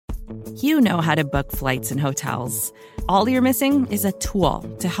You know how to book flights and hotels. All you're missing is a tool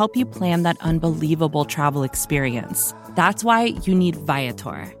to help you plan that unbelievable travel experience. That's why you need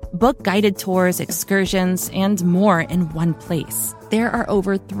Viator. Book guided tours, excursions, and more in one place. There are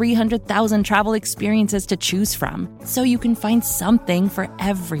over 300,000 travel experiences to choose from, so you can find something for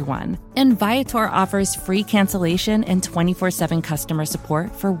everyone. And Viator offers free cancellation and 24/7 customer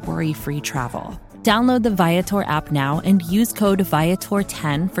support for worry-free travel. Download the Viator app now and use code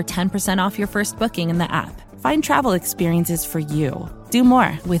Viator10 for 10% off your first booking in the app. Find travel experiences for you. Do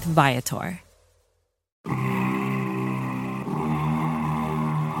more with Viator.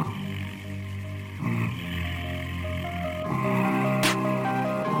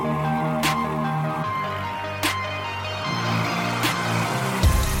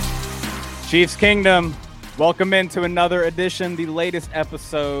 Chiefs Kingdom, welcome into another edition, the latest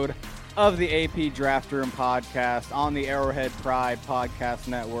episode of the AP Draft Room podcast on the Arrowhead Pride Podcast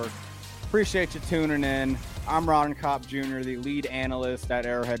Network. Appreciate you tuning in. I'm Kopp Jr., the lead analyst at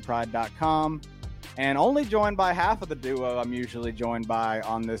arrowheadpride.com, and only joined by half of the duo I'm usually joined by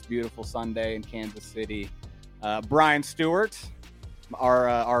on this beautiful Sunday in Kansas City. Bryan Stewart,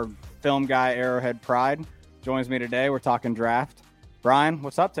 our film guy, Arrowhead Pride, joins me today. We're talking draft. Bryan,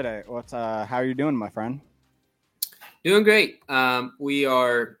 what's up today? How are you doing, my friend? Doing great. We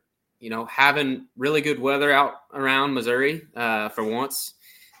are, having really good weather out around Missouri for once.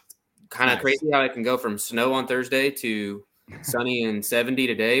 Kind of crazy how it can go from snow on Thursday to sunny and 70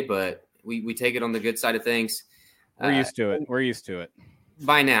 today, but we take it on the good side of things. We're used to it. We're used to it.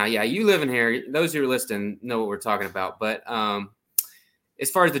 By now, yeah. You live in here. Those who are listening know what we're talking about. But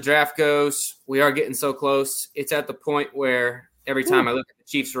as far as the draft goes, we are getting so close. It's at the point where every time I look at the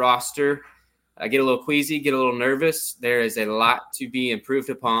Chiefs roster, I get a little queasy, get a little nervous. There is a lot to be improved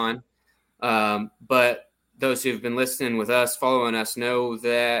upon. But those who've been listening with us, following us, know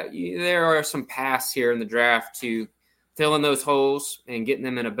that there are some paths here in the draft to fill in those holes and getting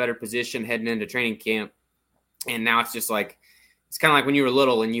them in a better position heading into training camp. And now it's just like, it's kind of like when you were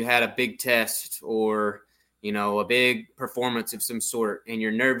little and you had a big test or, a big performance of some sort and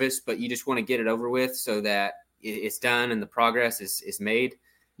you're nervous, but you just want to get it over with so that it's done and the progress is made.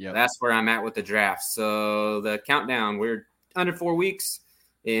 Yep. That's where I'm at with the draft. So the countdown, we're under 4 weeks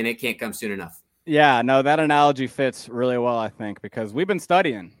and it can't come soon enough. Yeah, no, that analogy fits really well, I think, because we've been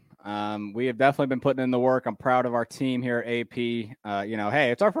studying. We have definitely been putting in the work. I'm proud of our team here at AP.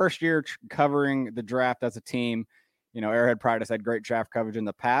 Hey, it's our first year covering the draft as a team. Arrowhead Pride has had great draft coverage in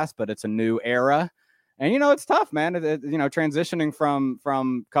the past, but it's a new era. And, it's tough, man. Transitioning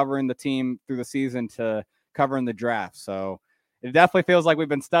from covering the team through the season to covering the draft. So it definitely feels like we've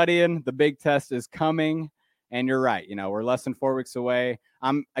been studying. The big test is coming. And you're right. We're less than 4 weeks away.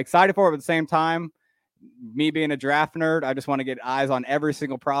 I'm excited for it, but at the same time, me being a draft nerd, I just want to get eyes on every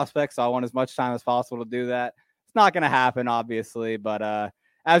single prospect. So I want as much time as possible to do that. It's not going to happen, obviously, but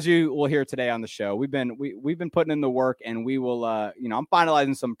as you will hear today on the show, we've been putting in the work, and we will. I'm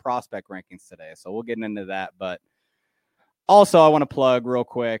finalizing some prospect rankings today, so we'll get into that. But also, I want to plug real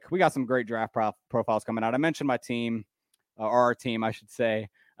quick. We got some great draft profiles coming out. I mentioned my team, or our team, I should say.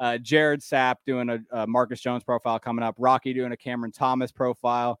 Jared Sapp doing a Marcus Jones profile coming up. Rocky doing a Cameron Thomas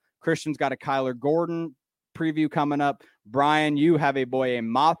profile. Christian's got a Kyler Gordon preview coming up. Bryan, you have a Boye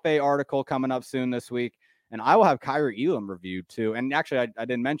Mafe article coming up soon this week. And I will have Kyrie Elam reviewed too. And actually, I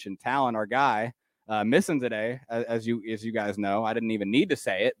didn't mention Talon, our guy, missing today, as you guys know. I didn't even need to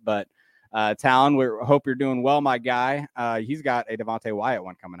say it, but Talon, we hope you're doing well, my guy. He's got a Devontae Wyatt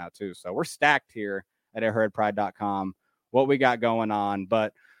one coming out too. So we're stacked here at arrowheadpride.com. What we got going on.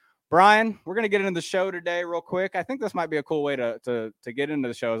 But Bryan, we're going to get into the show today real quick. I think this might be a cool way to get into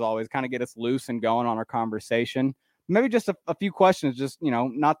the show, as always, kind of get us loose and going on our conversation. Maybe just a few questions, just,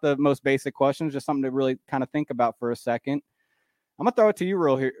 not the most basic questions, just something to really kind of think about for a second. I'm going to throw it to you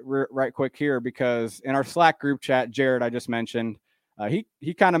right quick here, because in our Slack group chat, Jared, I just mentioned,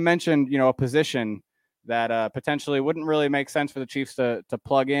 he kind of mentioned, a position that potentially wouldn't really make sense for the Chiefs to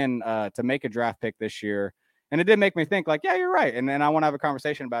plug in to make a draft pick this year. And it did make me think, like, yeah, you're right. And then I want to have a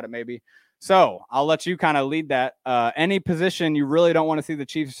conversation about it maybe. So I'll let you kind of lead that. Any position you really don't want to see the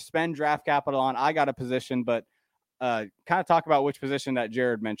Chiefs spend draft capital on, I got a position, but kind of talk about which position that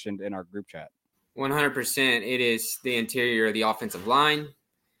Jared mentioned in our group chat. 100%. It is the interior of the offensive line,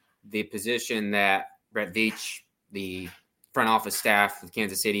 the position that Brett Veach, the front office staff with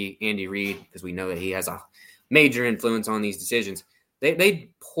Kansas City, Andy Reid, because we know that he has a major influence on these decisions. They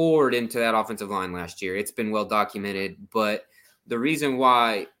poured into that offensive line last year. It's been well documented, but the reason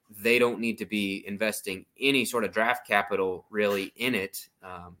why they don't need to be investing any sort of draft capital really in it,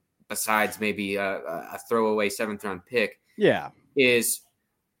 besides maybe a throwaway 7th round pick, is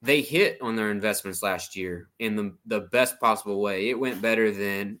they hit on their investments last year in the best possible way. It went better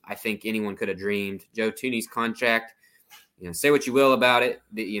than I think anyone could have dreamed. Joe Thuney's contract, say what you will about it.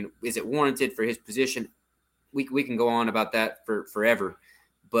 Is it warranted for his position? We can go on about that for forever.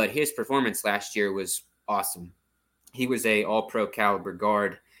 But his performance last year was awesome. He was a all-pro caliber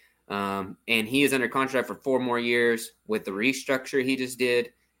guard. And he is under contract for 4 more years. With the restructure he just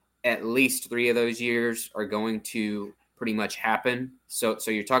did, at least 3 of those years are going to pretty much happen. So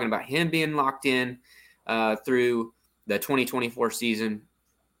you're talking about him being locked in through the 2024 season.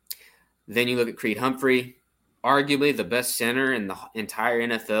 Then you look at Creed Humphrey, arguably the best center in the entire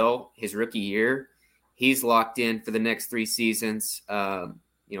NFL his rookie year. He's locked in for the next 3 seasons,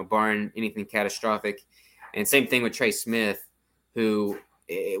 barring anything catastrophic. And same thing with Trey Smith, who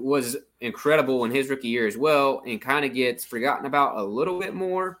it was incredible in his rookie year as well, and kind of gets forgotten about a little bit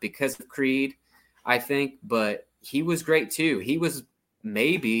more because of Creed, I think. But he was great too. He was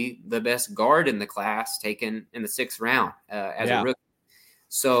maybe the best guard in the class taken in the 6th round as a rookie.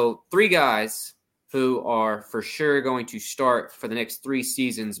 So 3 guys who are for sure going to start for the next 3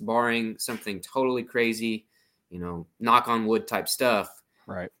 seasons, barring something totally crazy, knock on wood type stuff.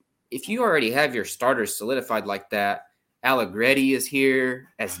 Right. If you already have your starters solidified like that, Allegretti is here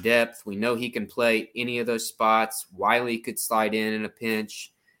as depth. We know he can play any of those spots. Wiley could slide in a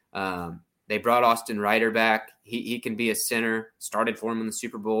pinch. They brought Austin Ryder back. He can be a center. Started for him in the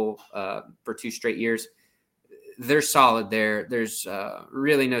Super Bowl for 2 straight years. They're solid there. There's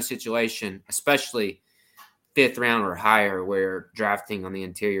really no situation, especially 5th round or higher, where drafting on the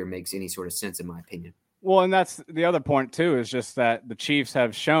interior makes any sort of sense, in my opinion. Well, and that's the other point, too, is just that the Chiefs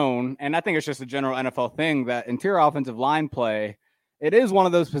have shown, and I think it's just a general NFL thing, that interior offensive line play, it is one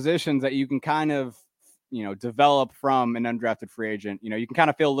of those positions that you can kind of, develop from an undrafted free agent. You can kind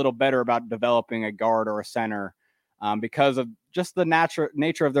of feel a little better about developing a guard or a center because of just the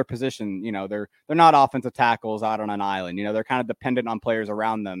nature of their position. They're not offensive tackles out on an island. They're kind of dependent on players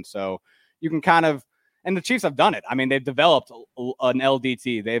around them. So you can kind of, and the Chiefs have done it. I mean, they've developed an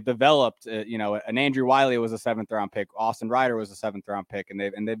LDT. They've developed, an Andrew Wiley was a 7th round pick. Austin Ryder was a 7th round pick,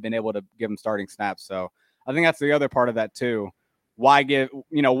 and they've been able to give him starting snaps. So I think that's the other part of that too.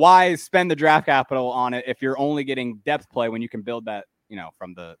 Why spend the draft capital on it if you're only getting depth play when you can build that,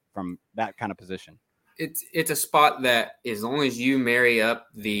 from that kind of position? It's a spot that, as long as you marry up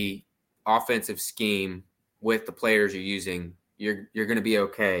the offensive scheme with the players you're using, you're going to be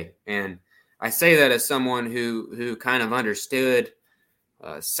okay. And I say that as someone who kind of understood,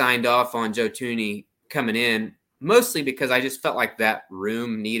 signed off on Joe Thuney coming in, mostly because I just felt like that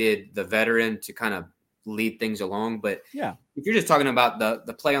room needed the veteran to kind of lead things along. But if you're just talking about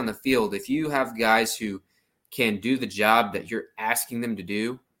the play on the field, if you have guys who can do the job that you're asking them to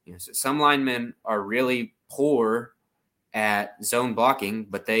do, so some linemen are really poor at zone blocking,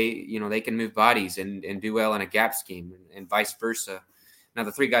 but they can move bodies and do well in a gap scheme and vice versa. Now,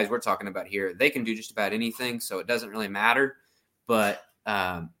 the 3 guys we're talking about here, they can do just about anything, so it doesn't really matter. But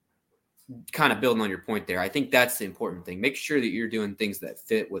kind of building on your point there, I think that's the important thing. Make sure that you're doing things that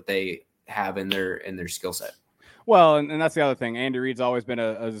fit what they have in their skill set. Well, and that's the other thing. Andy Reid's always been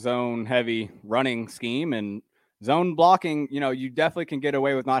a zone-heavy running scheme, and zone blocking, you definitely can get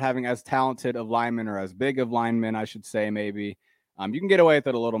away with not having as talented of linemen, or as big of linemen, I should say, maybe. You can get away with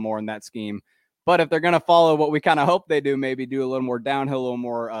it a little more in that scheme. But if they're going to follow what we kind of hope they do, maybe do a little more downhill, a little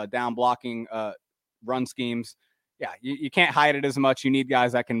more down blocking run schemes, you can't hide it as much. You need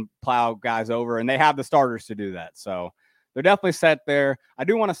guys that can plow guys over, and they have the starters to do that. So they're definitely set there. I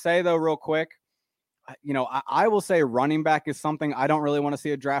do want to say, though, real quick, I will say running back is something I don't really want to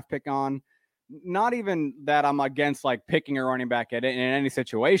see a draft pick on. Not even that I'm against picking a running back in any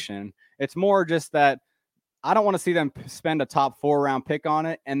situation. It's more just that I don't want to see them spend a top 4 round pick on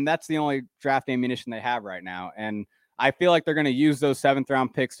it. And that's the only draft ammunition they have right now. And I feel like they're going to use those 7th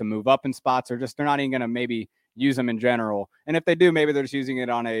round picks to move up in spots, or just, they're not even going to maybe use them in general. And if they do, maybe they're just using it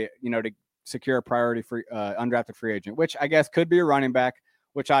on to secure a priority free undrafted free agent, which I guess could be a running back,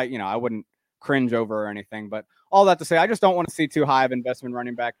 which I wouldn't cringe over or anything. But all that to say, I just don't want to see too high of investment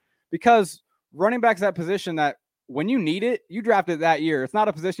running back, because running back's that position that, when you need it, you draft it that year. It's not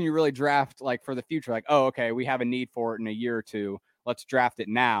a position you really draft for the future. Oh, okay, we have a need for it in a year or 2. Let's draft it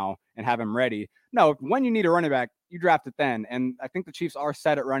now and have him ready. No, when you need a running back, you draft it then. And I think the Chiefs are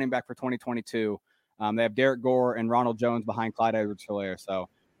set at running back for 2022. They have Derek Gore and Ronald Jones behind Clyde Edwards-Helaire. So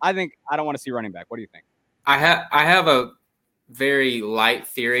I don't want to see running back. What do you think? I have a very light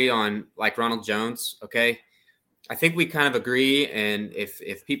theory on Ronald Jones. Okay. I think we kind of agree, and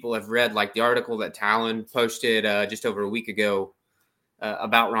if people have read the article that Talon posted just over a week ago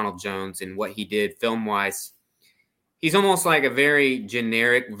about Ronald Jones and what he did film-wise, He's almost like a very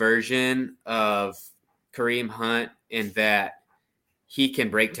generic version of Kareem Hunt in that he can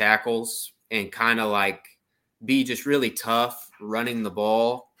break tackles and kind of like be just really tough running the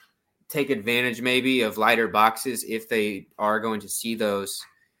ball, take advantage maybe of lighter boxes if they are going to see those.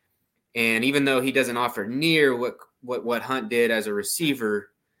 And even though he doesn't offer near what Hunt did as a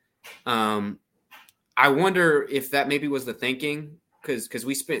receiver, I wonder if that maybe was the thinking, because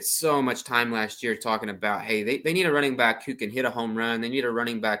we spent so much time last year talking about, hey, they need a running back who can hit a home run. They need a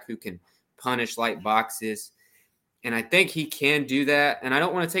running back who can punish light boxes. And I think he can do that. And I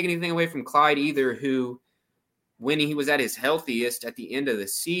don't want to take anything away from Clyde either, who, when he was at his healthiest at the end of the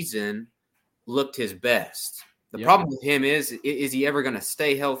season, looked his best. The problem with him is he ever going to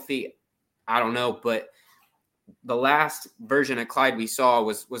stay healthy? I don't know. But the last version of Clyde we saw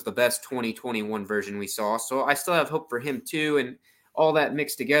was the best 2021 version we saw. So I still have hope for him too. And all that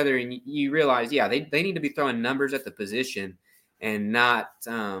mixed together, and you realize, they need to be throwing numbers at the position and not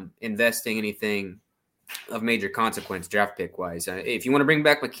investing anything of major consequence draft pick wise. If you want to bring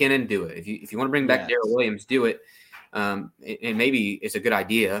back McKinnon, do it. If you want to bring back Darrell Williams, do it. And maybe it's a good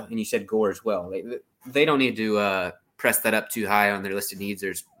idea. And you said Gore as well. They don't need to press that up too high on their list of needs.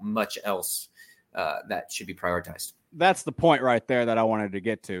 There's much else that should be prioritized. That's the point right there that I wanted to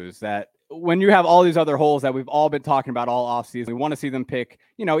get to, is that when you have all these other holes that we've all been talking about all offseason, we want to see them pick,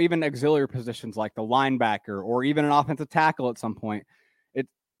 even auxiliary positions like the linebacker or even an offensive tackle at some point.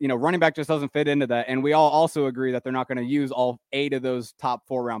 Running back just doesn't fit into that. And we all also agree that they're not going to use all 8 of those top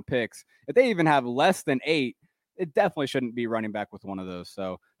 4 round picks. If they even have less than 8, it definitely shouldn't be running back with one of those.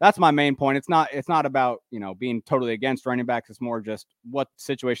 So that's my main point. It's not about, being totally against running backs. It's more just what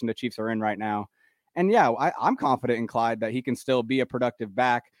situation the Chiefs are in right now. And I'm confident in Clyde that he can still be a productive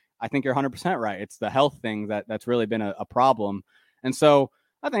back. I think you're 100% right. It's the health thing that's really been a problem. And so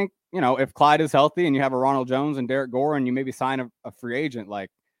I think, if Clyde is healthy and you have a Ronald Jones and Derek Gore and you maybe sign a free agent, like,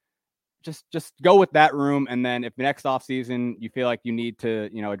 just go with that room. And then if next offseason you feel like you need to,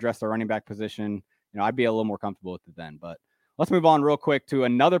 address the running back position, I'd be a little more comfortable with it then. But let's move on real quick to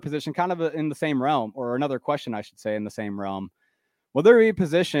another position kind of in the same realm, or another question, I should say, in the same realm. Will there be a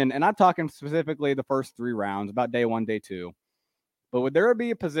position, and I'm talking specifically the first 3 rounds, about day 1, day 2, but would there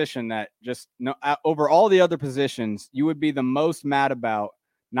be a position that just over all the other positions you would be the most mad about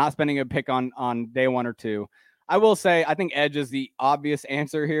not spending a pick on day 1 or 2? I will say I think edge is the obvious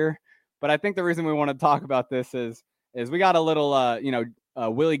answer here. But I think the reason we want to talk about this is we got a little,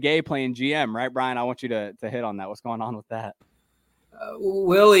 Willie Gay playing GM, right, Brian? I want you to hit on that. What's going on with that?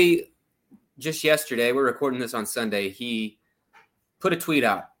 Willie, just yesterday, we're recording this on Sunday, he put a tweet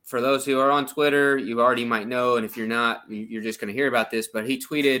out. For those who are on Twitter, you already might know, and if you're not, you're just going to hear about this. But he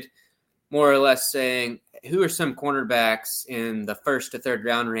tweeted more or less saying, who are some cornerbacks in the 1st to 3rd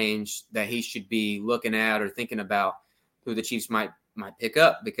round range that he should be looking at or thinking about who the Chiefs might pick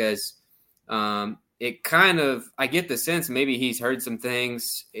up? Because it kind of, I get the sense maybe he's heard some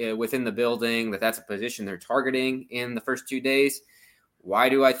things within the building that's a position they're targeting in the first 2 days. Why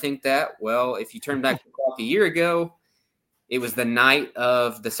do I think that? Well, if you turn back the clock a year ago, it was the night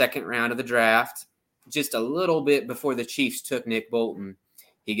of the 2nd round of the draft, just a little bit before the Chiefs took Nick Bolton.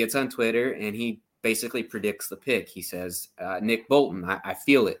 He gets on Twitter and he basically predicts the pick. He says, Nick Bolton, I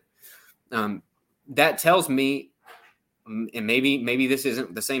feel it. That tells me, and maybe this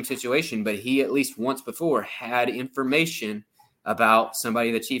isn't the same situation, but he at least once before had information about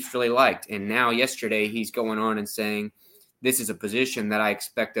somebody the Chiefs really liked. And now yesterday he's going on and saying, this is a position that I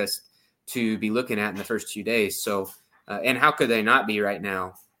expect us to be looking at in the first 2 days. So, and how could they not be right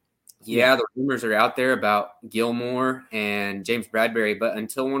now? Yeah, the rumors are out there about Gilmore and James Bradbury, but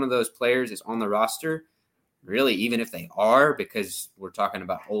until one of those players is on the roster, really, even if they are, because we're talking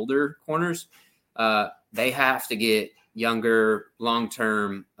about older corners, they have to get younger,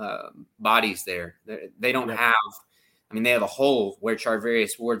 long-term bodies there. They don't have – they have a hole where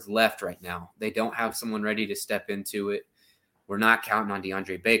Charvarius Ward's left right now. They don't have someone ready to step into it. We're not counting on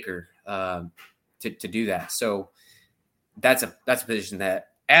DeAndre Baker to do that. So that's a position that,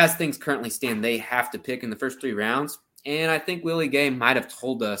 as things currently stand, they have to pick in the first 3 rounds. And I think Willie Gay might have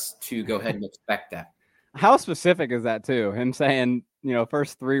told us to go ahead and expect that. How specific is that too? Him saying,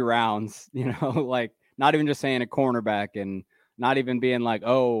 first 3 rounds, like not even just saying a cornerback and not even being like,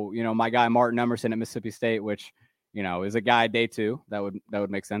 oh, my guy Martin Emerson at Mississippi State, which, is a guy day 2. That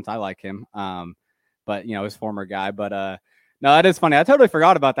would make sense. I like him. But his former guy. But no, that is funny. I totally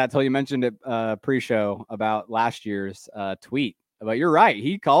forgot about that till you mentioned it pre-show about last year's tweet. But you're right.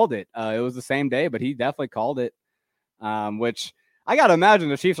 He called it. It was the same day, but he definitely called it, which I got to imagine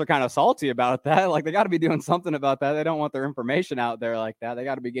the Chiefs are kind of salty about that. Like, they got to be doing something about that. They don't want their information out there like that. They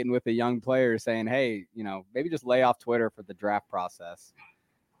got to be getting with the young players saying, hey, maybe just lay off Twitter for the draft process.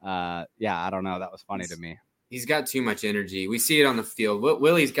 I don't know. That was funny to me. He's got too much energy. We see it on the field.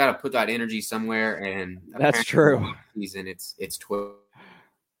 Willie's got to put that energy somewhere, and that's true. Season, it's Twitter.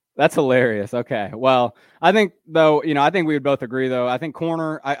 That's hilarious. Okay. Well, I think, though, I think we would both agree, though. I think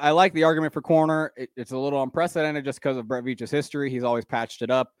corner, I like the argument for corner. It's a little unprecedented just because of Brett Veach's history. He's always patched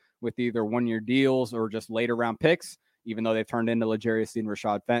it up with either one-year deals or just later round picks, even though they've turned into L'Jarius and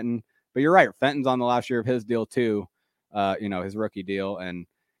Rashad Fenton. But you're right. Fenton's on the last year of his deal, too, his rookie deal. And,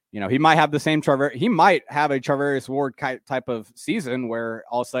 he might have the same he might have a Charvarius Ward type of season where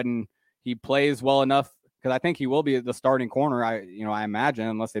all of a sudden he plays well enough, because I think he will be the starting corner. I imagine,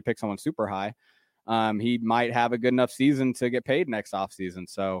 unless they pick someone super high, he might have a good enough season to get paid next offseason.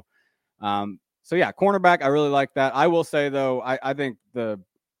 So yeah, cornerback, I really like that. I will say, though, I think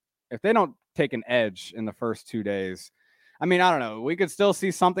if they don't take an edge in the first 2 days, I don't know. We could still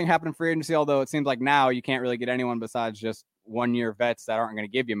see something happen in free agency, although it seems like now you can't really get anyone besides just one-year vets that aren't going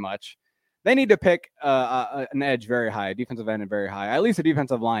to give you much. They need to pick an edge very high, a defensive end very high, at least a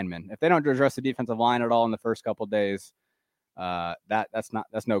defensive lineman. If they don't address the defensive line at all in the first couple of days, that's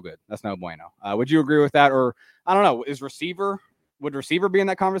no good. That's no bueno. Would you agree with that? Or I don't know, would receiver be in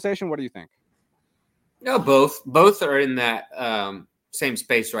that conversation? What do you think? No, both are in that same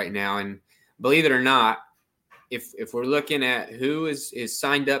space right now. And believe it or not, if we're looking at who is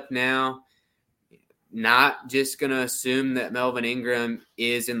signed up now, not just going to assume that Melvin Ingram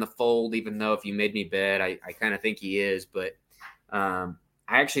is in the fold, even though if you made me bet, I kind of think he is. But I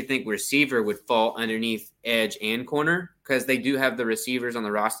actually think receiver would fall underneath edge and corner, because they do have the receivers on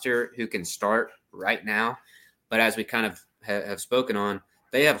the roster who can start right now. But as we kind of have spoken on,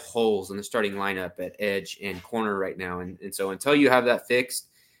 they have holes in the starting lineup at edge and corner right now. And so until you have that fixed,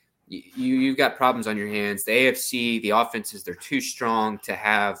 you've got problems on your hands. The AFC, the offenses, they're too strong to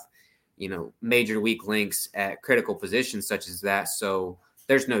have major weak links at critical positions such as that. So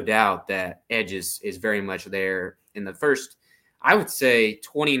there's no doubt that edge is very much there in the first, I would say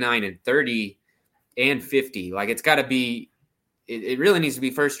 29 and 30 and 50. Like, it's got to be, it really needs to be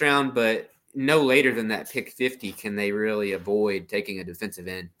first round, but no later than that pick 50 can they really avoid taking a defensive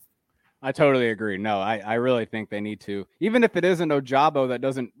end. I totally agree. No, I really think they need to, even if it isn't Ojabo that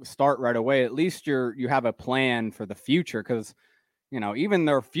doesn't start right away, at least you have a plan for the future, because even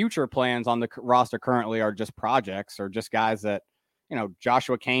their future plans on the roster currently are just projects or just guys that,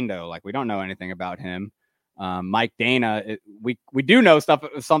 Joshua Kando, like, we don't know anything about him. Mike Dana, we do know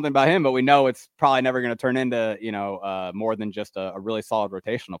something about him, but we know it's probably never going to turn into, more than just a really solid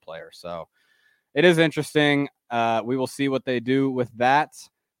rotational player. So it is interesting. We will see what they do with that.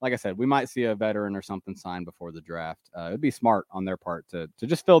 Like I said, we might see a veteran or something signed before the draft. It'd be smart on their part to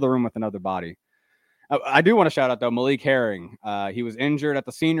just fill the room with another body. I do want to shout out, though, Malik Herring. He was injured at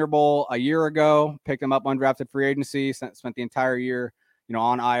the Senior Bowl a year ago, picked him up undrafted free agency, spent the entire year,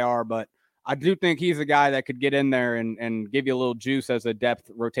 on IR. But I do think he's a guy that could get in there and give you a little juice as a depth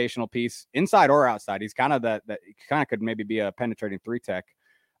rotational piece, inside or outside. He's kind of that kind of could maybe be a penetrating 3-tech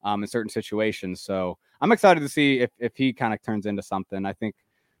in certain situations. So I'm excited to see if he kind of turns into something. I think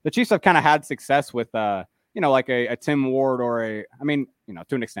the Chiefs have kind of had success with, like a Tim Ward or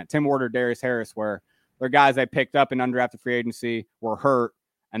to an extent, Tim Ward or Darius Harris, where they're guys they picked up in undrafted free agency, were hurt,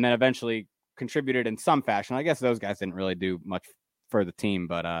 and then eventually contributed in some fashion. I guess those guys didn't really do much for the team,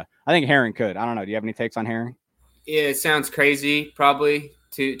 but I think Herring could. I don't know. Do you have any takes on Herring? Yeah, it sounds crazy probably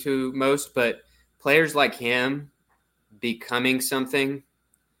to most, but players like him becoming something,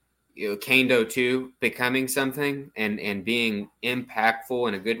 Kando too, becoming something and being impactful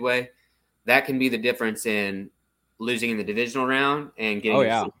in a good way, that can be the difference in losing in the divisional round and getting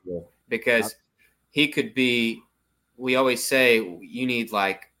a Super Bowl. Because he could be, we always say you need,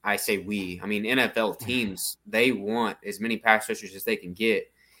 like, I say NFL teams, they want as many pass rushers as they can get.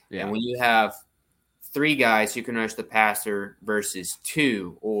 Yeah. And when you have 3 guys who can rush the passer versus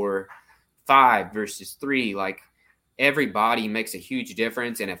 2 or 5 versus 3, like, everybody makes a huge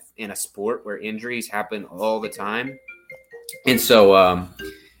difference in a sport where injuries happen all the time. And so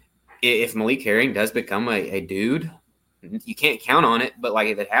if Malik Herring does become a dude, you can't count on it, but like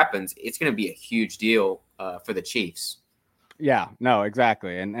if it happens, it's going to be a huge deal for the Chiefs. Yeah, no,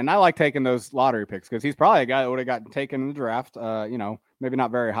 exactly. And I like taking those lottery picks because he's probably a guy that would have gotten taken in the draft, maybe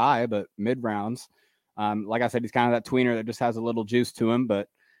not very high, but mid rounds. Like I said, he's kind of that tweener that just has a little juice to him, but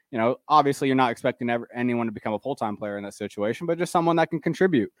obviously you're not expecting anyone to become a full-time player in that situation, but just someone that can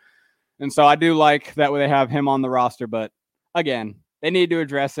contribute. And so I do like that they have him on the roster, but again, they need to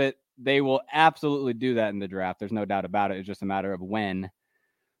address it. they will absolutely do that in the draft. There's no doubt about it. It's just a matter of when.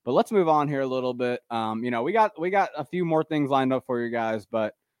 But let's move on here a little bit. We got a few more things lined up for you guys,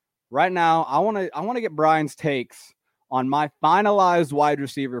 but right now I want to get Bryan's takes on my finalized wide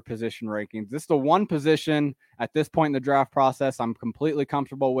receiver position rankings. This is the one position at this point in the draft process I'm completely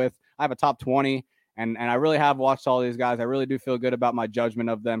comfortable with. I have a top 20, and I really have watched all these guys. I really do feel good about my judgment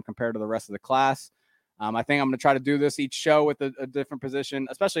of them compared to the rest of the class. I think I'm going to try to do this each show with a different position,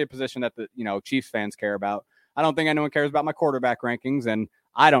 especially a position that the Chiefs fans care about. I don't think anyone cares about my quarterback rankings, and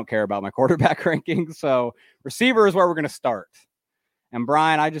I don't care about my quarterback rankings. So receiver is where we're going to start. And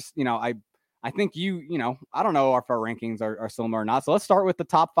Bryan, I just, I think I don't know if our rankings are similar or not. So let's start with the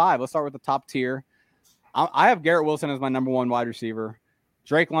top 5. Let's start with the top tier. I have Garrett Wilson as my number 1 wide receiver.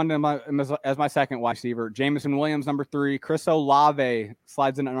 Drake London as my second wide receiver. Jameson Williams, number 3. Chris Olave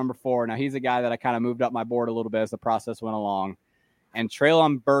slides in at number 4. Now, he's a guy that I kind of moved up my board a little bit as the process went along. And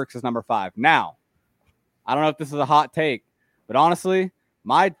Treylon Burks is number 5. Now, I don't know if this is a hot take, but honestly,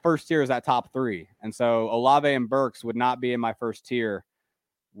 my first tier is at top 3. And so Olave and Burks would not be in my first tier.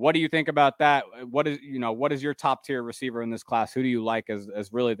 What do you think about that? What is your top tier receiver in this class? Who do you like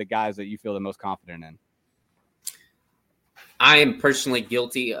as really the guys that you feel the most confident in? I am personally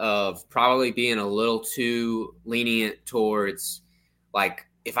guilty of probably being a little too lenient towards, like,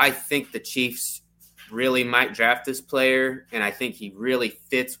 if I think the Chiefs really might draft this player and I think he really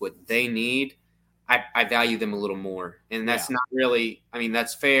fits what they need, I value them a little more. And that's not really,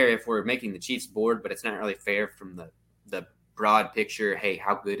 that's fair if we're making the Chiefs board, but it's not really fair from the broad picture. Hey,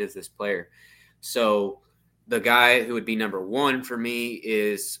 how good is this player? So the guy who would be number 1 for me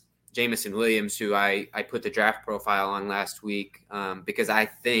is Jameson Williams, who I put the draft profile on last week because I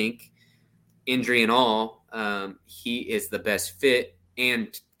think, injury and all, he is the best fit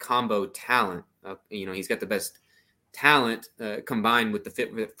and combo talent. He's got the best talent combined with the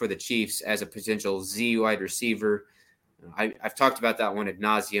fit for the Chiefs as a potential Z wide receiver. I've talked about that one ad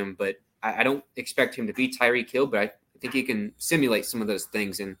nauseum, but I don't expect him to be Tyreek Hill, but I think he can simulate some of those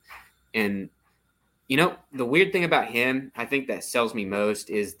things. And the weird thing about him, I think that sells me most,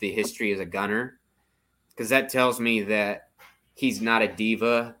 is the history as a gunner, because that tells me that he's not a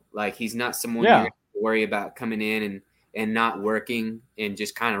diva. Like, he's not someone you're going to worry about coming in and not working and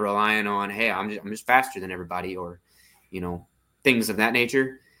just kind of relying on, hey, I'm just faster than everybody, or things of that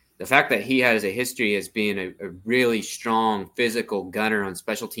nature. The fact that he has a history as being a really strong physical gunner on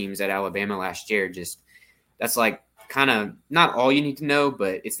special teams at Alabama last year, that's like kind of not all you need to know,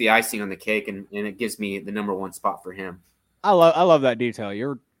 but it's the icing on the cake, and it gives me the number 1 spot for him. I love that detail.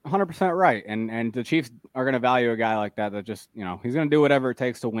 You're 100% right. And the Chiefs are going to value a guy like that just, he's going to do whatever it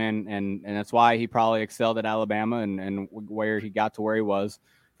takes to win. And that's why he probably excelled at Alabama and where he got to where he was.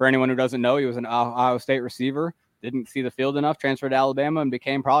 For anyone who doesn't know, he was an Ohio State receiver, didn't see the field enough, transferred to Alabama, and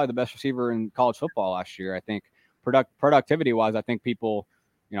became probably the best receiver in college football last year. I think productivity wise, I think people,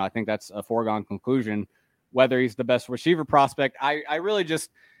 I think that's a foregone conclusion. Whether he's the best receiver prospect, I really just,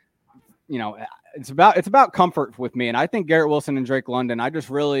 it's about comfort with me. And I think Garrett Wilson and Drake London, I just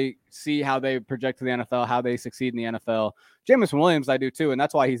really see how they project to the NFL, how they succeed in the NFL. Jameson Williams, I do too. And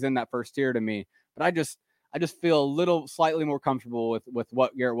that's why he's in that first tier to me. But I just feel a little slightly more comfortable with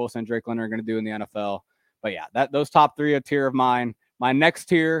what Garrett Wilson and Drake London are going to do in the NFL. But yeah, those top 3 are a tier of mine. My next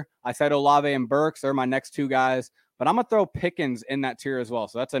tier, I said Olave and Burks. They're my next 2 guys. But I'm going to throw Pickens in that tier as well.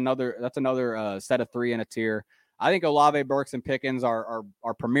 So that's another set of 3 in a tier. I think Olave, Burks, and Pickens are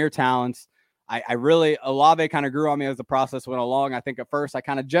premier talents. Olave kind of grew on me as the process went along. I think at first I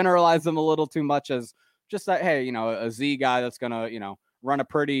kind of generalized them a little too much as just that, hey, a Z guy that's going to, run a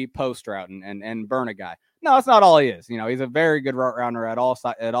pretty post route and burn a guy. No, that's not all he is. He's a very good route runner at all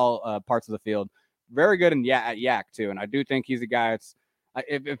parts of the field. Very good at yak too. And I do think he's a guy that's,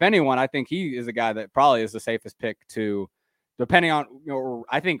 if anyone, I think he is a guy that probably is the safest pick to, depending on,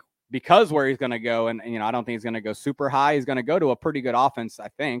 I think because where he's going to go, and I don't think he's going to go super high. He's going to go to a pretty good offense, I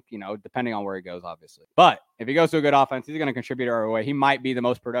think, depending on where he goes, obviously. But if he goes to a good offense, he's going to contribute our way. He might be the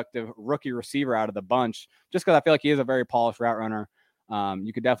most productive rookie receiver out of the bunch, just because I feel like he is a very polished route runner.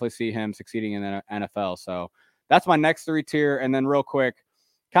 You could definitely see him succeeding in the NFL. So that's my next 3 tier. And then real quick,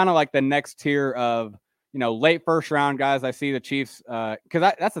 kind of like the next tier of, late first round guys. I see the Chiefs,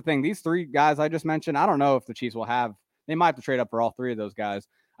 because that's the thing. These 3 guys I just mentioned, I don't know if the Chiefs will have. They might have to trade up for all 3 of those guys.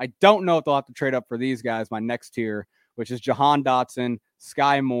 I don't know if they'll have to trade up for these guys, my next tier, which is Jahan Dotson,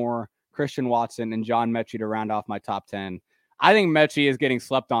 Sky Moore, Christian Watson, and John Mechie to round off my top 10. I think Mechie is getting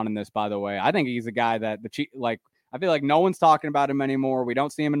slept on in this, by the way. I think he's a guy that the Chiefs, I feel like no one's talking about him anymore. We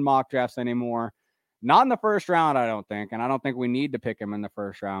don't see him in mock drafts anymore. Not in the first round, I don't think. And I don't think we need to pick him in the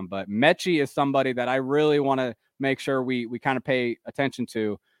first round. But Mechie is somebody that I really want to make sure we kind of pay attention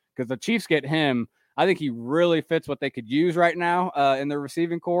to, because the Chiefs get him. I think he really fits what they could use right now in their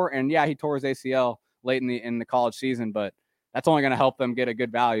receiving core. And yeah, he tore his ACL late in the college season, but that's only going to help them get a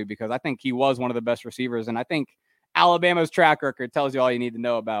good value because I think he was one of the best receivers. And I think Alabama's track record tells you all you need to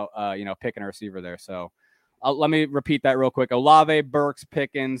know about, picking a receiver there. So let me repeat that real quick. Olave, Burks,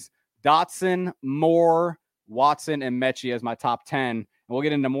 Pickens, Dotson, Moore, Watson, and Mechie as my top 10. And we'll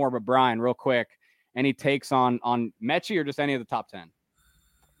get into more, but Bryan, real quick, any takes on Mechie or just any of the top 10?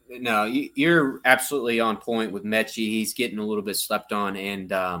 No, you're absolutely on point with Mechie. He's getting a little bit slept on.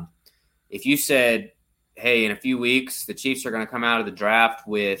 And if you said, hey, in a few weeks, the Chiefs are going to come out of the draft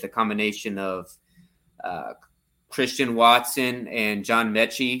with a combination of Christian Watson and John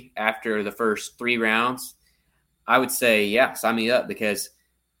Mechie after the first 3 rounds, I would say, yeah, sign me up, because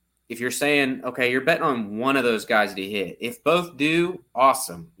if you're saying, okay, you're betting on one of those guys to hit. If both do,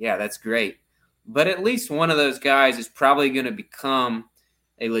 awesome. Yeah, that's great. But at least one of those guys is probably going to become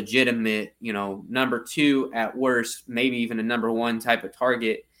a legitimate, number 2 at worst, maybe even a number 1 type of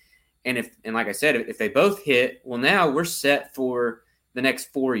target. And like I said, if they both hit, well, now we're set for the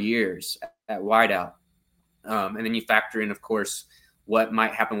next 4 years at wideout. And then you factor in, of course, what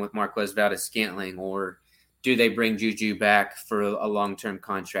might happen with Marquez Valdes-Scantling, or do they bring Juju back for a long-term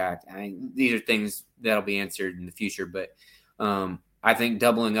contract? These are things that'll be answered in the future. But I think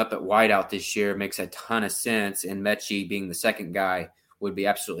doubling up at wideout this year makes a ton of sense, and Mechie being the second guy would be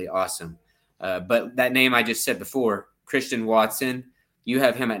absolutely awesome. But that name I just said before, Christian Watson, you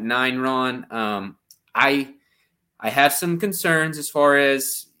have him at 9, Ron. I have some concerns as far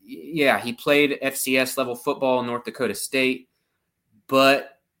as, he played FCS level football in North Dakota State,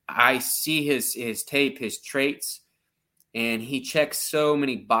 but I see his tape, his traits, and he checks so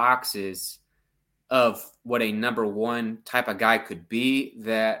many boxes of what a number 1 type of guy could be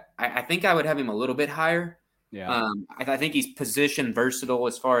that I think I would have him a little bit higher. Yeah. I think he's position versatile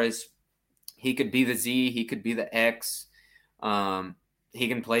as far as he could be the Z, he could be the X. He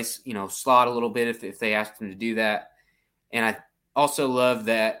can play, slot a little bit if they asked him to do that. And I also love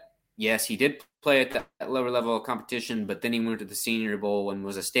that, yes, he did play at that lower level of competition, but then he went to the Senior Bowl and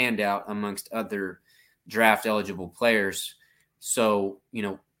was a standout amongst other draft eligible players. So,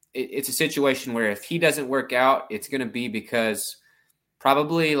 it's a situation where if he doesn't work out, it's going to be because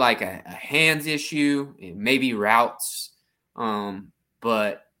probably like a hands issue, maybe routes.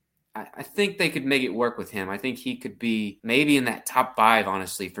 But I think they could make it work with him. I think he could be maybe in that top 5,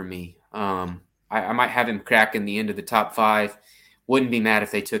 honestly, for me. I might have him crack in the end of the top 5. Wouldn't be mad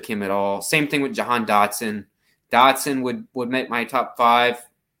if they took him at all. Same thing with Jahan Dotson. Dotson would make my top 5,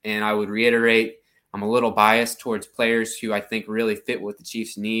 and I would reiterate, I'm a little biased towards players who I think really fit what the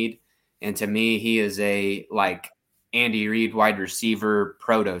Chiefs need. And to me, he is a Andy Reid wide receiver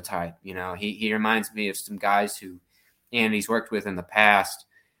prototype. He reminds me of some guys who Andy's worked with in the past.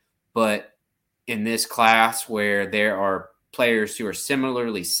 But in this class where there are players who are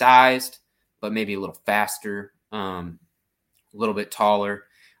similarly sized, but maybe a little faster, a little bit taller,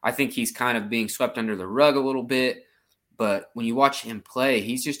 I think he's kind of being swept under the rug a little bit. But when you watch him play,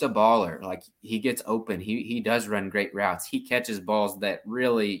 he's just a baller. Like, he gets open. He does run great routes. He catches balls that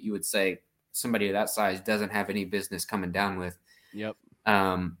really, you would say, somebody of that size doesn't have any business coming down with. Yep.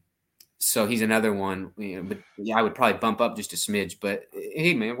 So he's another one. But yeah, I would probably bump up just a smidge. But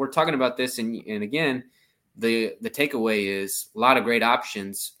hey, man, we're talking about this, and again, the takeaway is a lot of great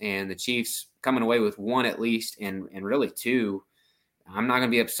options, and the Chiefs coming away with 1 at least, and really 2. I'm not going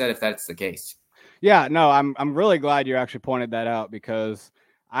to be upset if that's the case. Yeah, no, I'm really glad you actually pointed that out, because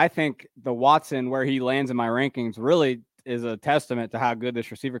I think the Watson, where he lands in my rankings, really is a testament to how good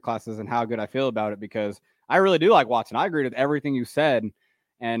this receiver class is and how good I feel about it, because I really do like Watson. I agreed with everything you said,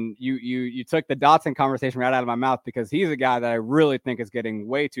 and you took the Dotson conversation right out of my mouth, because he's a guy that I really think is getting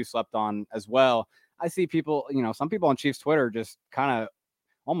way too slept on as well. I see people, some people on Chiefs Twitter just kind of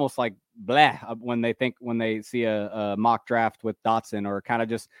almost like blah when they see a mock draft with Dotson, or kind of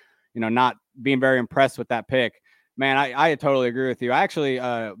just not being very impressed with that pick. Man, I totally agree with you. I actually,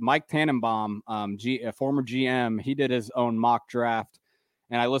 Mike Tannenbaum, a former GM, he did his own mock draft,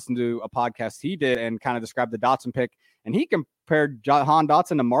 and I listened to a podcast he did and kind of described the Dotson pick, and he compared Jahan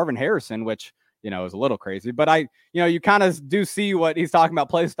Dotson to Marvin Harrison, which, is a little crazy, but you kind of do see what he's talking about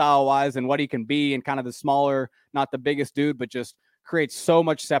play style wise and what he can be, and kind of the smaller, not the biggest dude, but just creates so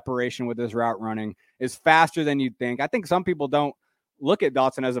much separation with his route running, is faster than you'd think. I think some people don't look at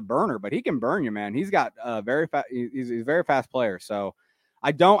Dotson as a burner, but he can burn you, man. He's got very fast. He's a very fast player. So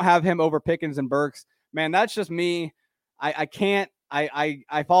I don't have him over Pickens and Burks, man. That's just me. I can't.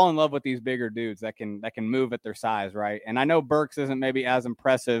 I fall in love with these bigger dudes that can move at their size, right? And I know Burks isn't maybe as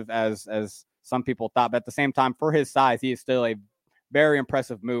impressive as some people thought, but at the same time, for his size, he is still a very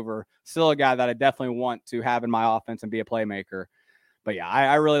impressive mover. Still a guy that I definitely want to have in my offense and be a playmaker. But yeah,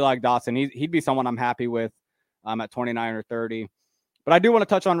 I really like Dotson. He'd be someone I'm happy with at 29 or 30. But I do want to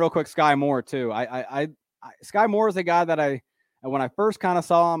touch on real quick Sky Moore too. Sky Moore is a guy that when I first kind of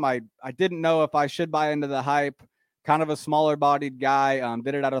saw him, I didn't know if I should buy into the hype. Kind of a smaller bodied guy,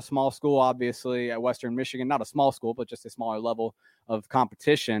 did it at a small school, obviously at Western Michigan, not a small school, but just a smaller level of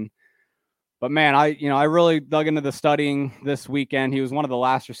competition. But man, I really dug into the studying this weekend. He was one of the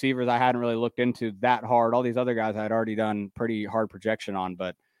last receivers I hadn't really looked into that hard. All these other guys I had already done pretty hard projection on,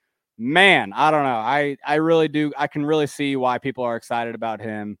 but man, I don't know. I really do. I can really see why people are excited about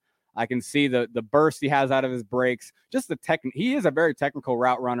him. I can see the burst he has out of his breaks. Just he is a very technical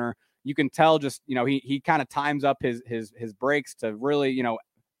route runner. You can tell just, he kind of times up his breaks to really,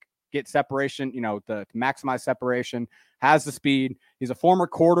 get separation, to maximize separation, has the speed. He's a former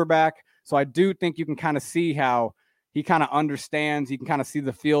quarterback. So I do think you can kind of see how he kind of understands. You can kind of see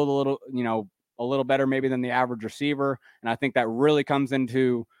the field a little better maybe than the average receiver. And I think that really comes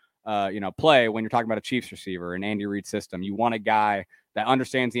into, play when you're talking about a Chiefs receiver in Andy Reid's system. You want a guy that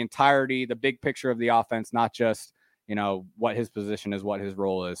understands the entirety, the big picture of the offense, not just, what his position is, what his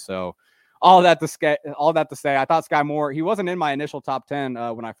role is. So all that to say, I thought Sky Moore, he wasn't in my initial top 10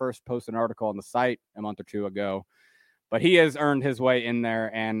 when I first posted an article on the site a month or two ago, but he has earned his way in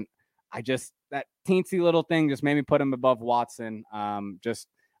there. And that teensy little thing just made me put him above Watson. I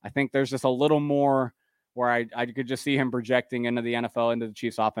think there's just a little more where I could just see him projecting into the NFL, into the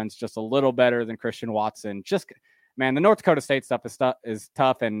Chiefs offense, just a little better than Christian Watson. Man, the North Dakota State stuff is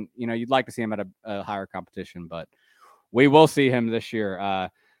tough. And, you'd like to see him at a higher competition, but we will see him this year.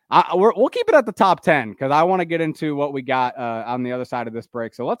 We'll keep it at the top 10 because I want to get into what we got on the other side of this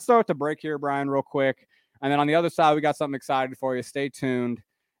break. So let's start the break here, Bryan, real quick. And then on the other side, we got something excited for you. Stay tuned,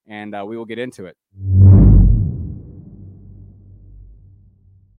 and we will get into it.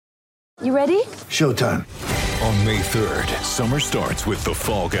 You ready? Showtime. On May 3rd, summer starts with The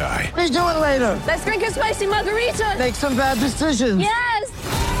Fall Guy. Let's do it later. Let's drink a spicy margarita. Make some bad decisions. Yes.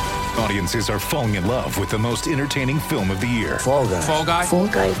 Audiences are falling in love with the most entertaining film of the year. Fall Guy. Fall Guy? Fall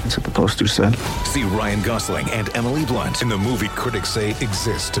Guy. That's what the poster said. See Ryan Gosling and Emily Blunt in the movie critics say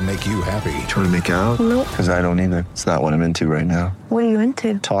exists to make you happy. Trying to make it out? Nope. Because I don't either. It's not what I'm into right now. What are you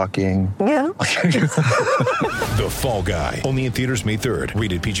into? Talking. Yeah. The Fall Guy. Only in theaters May 3rd.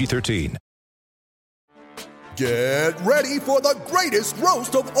 Rated PG-13. Get ready for the greatest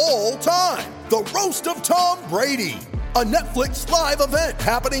roast of all time. The Roast of Tom Brady. A Netflix live event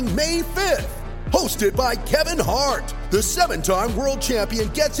happening May 5th. Hosted by Kevin Hart. The 7-time world champion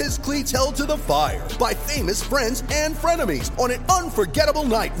gets his cleats held to the fire by famous friends and frenemies on an unforgettable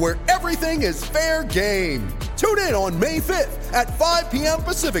night where everything is fair game. Tune in on May 5th at 5 p.m.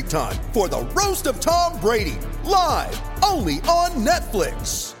 Pacific time for the Roast of Tom Brady. Live only on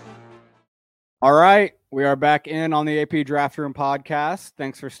Netflix. All right. We are back in on the AP Draft Room podcast.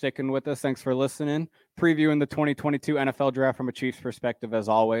 Thanks for sticking with us. Thanks for listening. Previewing the 2022 NFL draft from a Chiefs perspective as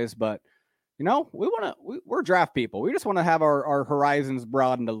always. But, we're draft people. We just want to have our horizons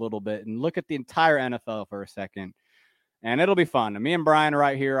broadened a little bit and look at the entire NFL for a second. And it'll be fun. And me and Bryan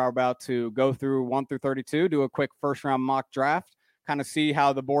right here are about to go through 1 through 32, do a quick first round mock draft, kind of see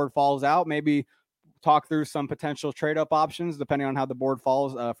how the board falls out, maybe talk through some potential trade up options depending on how the board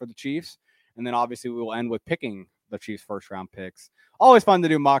falls for the Chiefs. And then obviously we will end with picking the Chiefs' first round picks. Always fun to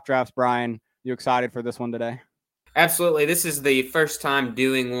do mock drafts, Bryan. You excited for this one today? Absolutely. This is the first time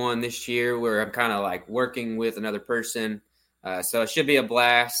doing one this year where I'm kind of like working with another person. So it should be a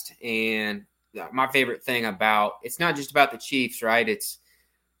blast. And my favorite thing about it's not just about the Chiefs, right? It's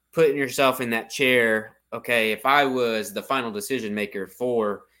putting yourself in that chair. Okay, if I was the final decision maker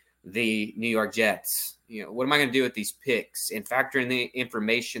for the New York Jets, what am I going to do with these picks and factor in the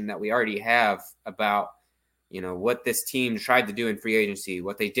information that we already have about, what this team tried to do in free agency,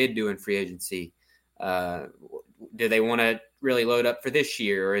 what they did do in free agency. Do they want to really load up for this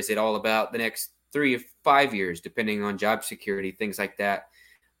year, or is it all about the next 3 or 5 years, depending on job security, things like that?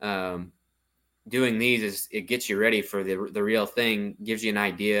 Doing these it gets you ready for the real thing, gives you an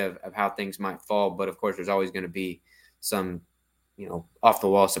idea of how things might fall. But of course, there's always going to be some, off the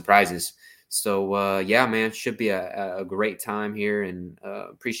wall surprises. So, yeah, man, should be a great time here, and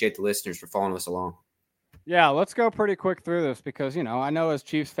appreciate the listeners for following us along. Yeah, let's go pretty quick through this because, I know as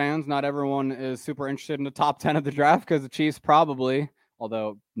Chiefs fans, not everyone is super interested in the top 10 of the draft because the Chiefs probably,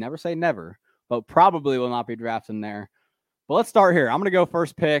 although never say never, but probably will not be drafting there. But let's start here. I'm going to go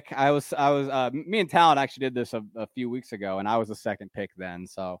first pick. Me and Talent actually did this a few weeks ago, and I was the second pick then.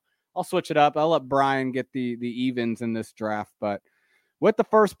 So I'll switch it up. I'll let Bryan get the evens in this draft, but with the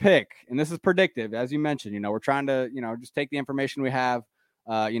first pick, and this is predictive, as you mentioned, we're trying to, just take the information we have,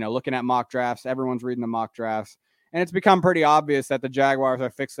 looking at mock drafts. Everyone's reading the mock drafts, and it's become pretty obvious that the Jaguars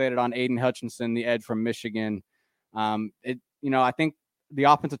are fixated on Aiden Hutchinson, the edge from Michigan. I think the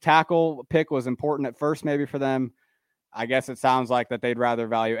offensive tackle pick was important at first, maybe for them. I guess it sounds like that they'd rather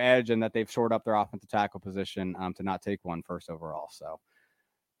value edge and that they've shored up their offensive tackle position to not take one first overall. So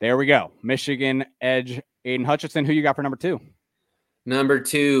there we go. Michigan edge, Aiden Hutchinson. Who you got for number 2? Number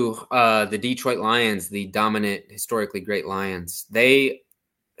 2, the Detroit Lions, the dominant, historically great Lions. They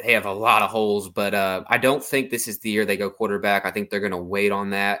have a lot of holes, but I don't think this is the year they go quarterback. I think they're going to wait on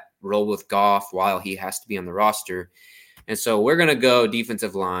that, roll with Goff while he has to be on the roster. And so we're going to go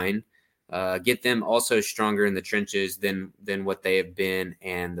defensive line, get them also stronger in the trenches than what they have been.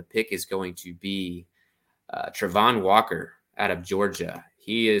 And the pick is going to be Travon Walker out of Georgia.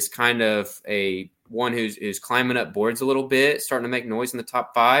 He is kind of one who's climbing up boards a little bit, starting to make noise in the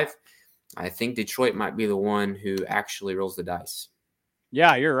top 5. I think Detroit might be the one who actually rolls the dice.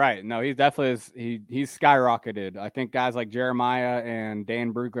 Yeah, you're right. No, he definitely is. He's skyrocketed. I think guys like Jeremiah and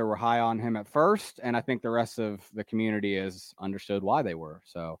Dan Brugler were high on him at first, and I think the rest of the community has understood why they were.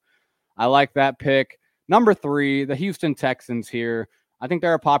 So I like that pick. Number 3, the Houston Texans here. I think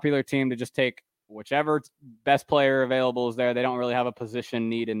they're a popular team to just take whichever best player available is there. They don't really have a position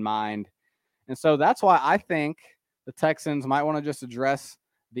need in mind. And so that's why I think the Texans might want to just address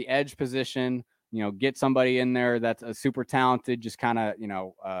the edge position, get somebody in there that's a super talented, just kind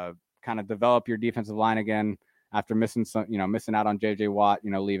of develop your defensive line again after missing out on JJ Watt,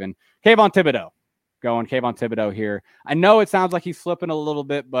 leaving. Kayvon Thibodeau here. I know it sounds like he's slipping a little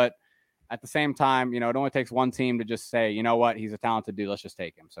bit, but at the same time, it only takes one team to just say, you know what, he's a talented dude. Let's just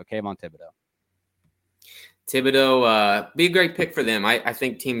take him. So Kayvon Thibodeau, be a great pick for them. I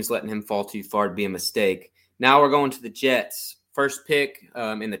think teams letting him fall too far to be a mistake. Now we're going to the Jets. First pick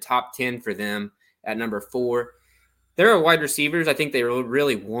in the top 10 for them at number 4. There are wide receivers I think they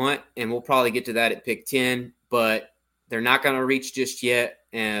really want, and we'll probably get to that at pick 10, but they're not going to reach just yet.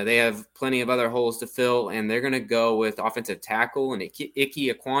 And they have plenty of other holes to fill, and they're going to go with offensive tackle and Ike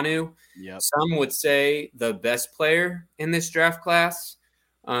Ekwonu. Yep. Some would say the best player in this draft class.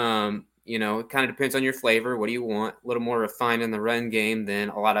 It kind of depends on your flavor. What do you want? A little more refined in the run game than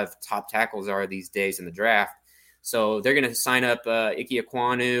a lot of top tackles are these days in the draft. So they're going to sign up Ike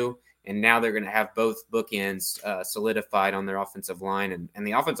Ekwonu, and now they're going to have both bookends solidified on their offensive line. And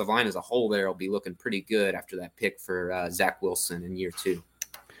the offensive line as a whole there will be looking pretty good after that pick for Zach Wilson in year 2.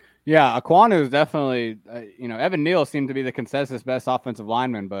 Yeah, Ekwonu is definitely, Evan Neal seemed to be the consensus best offensive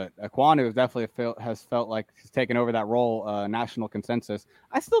lineman, but Ekwonu has definitely felt like he's taken over that role, national consensus.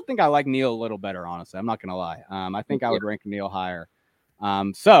 I still think I like Neal a little better, honestly. I'm not going to lie. I think I would rank Neal higher.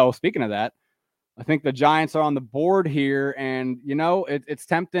 So speaking of that, I think the Giants are on the board here, and, it's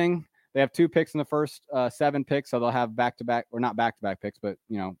tempting. They have 2 picks in the first 7 picks, so they'll have back-to-back, or not back-to-back picks, but,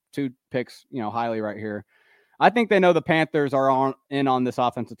 2 picks, highly right here. I think they know the Panthers are in on this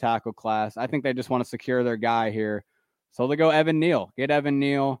offensive tackle class. I think they just want to secure their guy here. So they go Evan Neal. Get Evan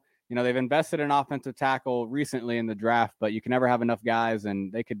Neal. They've invested in offensive tackle recently in the draft, but you can never have enough guys,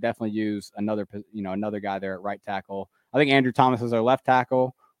 and they could definitely use another guy there at right tackle. I think Andrew Thomas is their left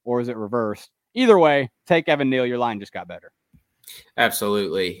tackle, or is it reversed? Either way, take Evan Neal. Your line just got better.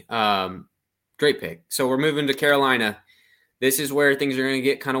 Absolutely. Great pick. So we're moving to Carolina. This is where things are going to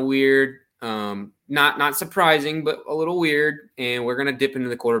get kind of weird. Not surprising, but a little weird. And we're going to dip into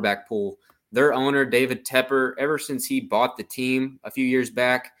the quarterback pool. Their owner, David Tepper, ever since he bought the team a few years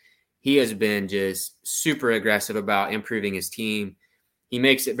back, he has been just super aggressive about improving his team. He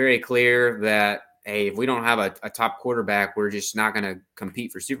makes it very clear that, hey, if we don't have a top quarterback, we're just not going to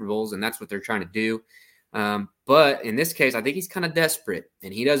compete for Super Bowls. And that's what they're trying to do. But in this case, I think he's kind of desperate,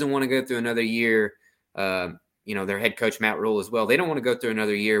 and he doesn't want to go through another year. Their head coach, Matt Rule, as well. They don't want to go through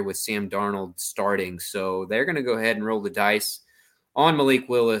another year with Sam Darnold starting. So they're going to go ahead and roll the dice on Malik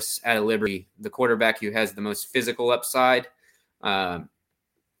Willis out of Liberty, the quarterback who has the most physical upside.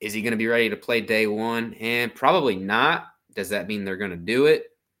 Is he going to be ready to play day one? And probably not. Does that mean they're going to do it?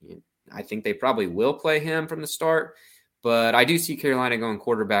 I think they probably will play him from the start. But I do see Carolina going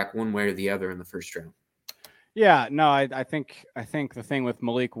quarterback one way or the other in the first round. Yeah, no, I think the thing with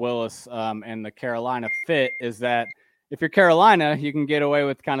Malik Willis and the Carolina fit is that if you're Carolina, you can get away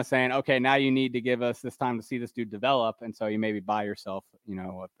with kind of saying, okay, now you need to give us this time to see this dude develop. And so you maybe buy yourself,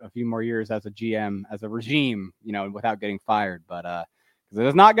 a few more years as a GM, as a regime, without getting fired. But because it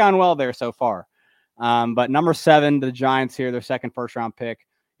has not gone well there so far. But number 7, the Giants here, their second first-round pick.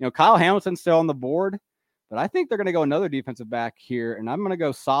 Kyle Hamilton's still on the board. But I think they're going to go another defensive back here, and I'm going to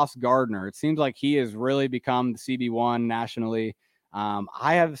go Sauce Gardner. It seems like he has really become the CB1 nationally.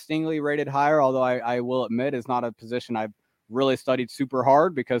 I have Stingley rated higher, although I will admit it's not a position I've really studied super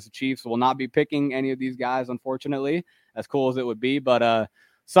hard because the Chiefs will not be picking any of these guys, unfortunately, as cool as it would be. But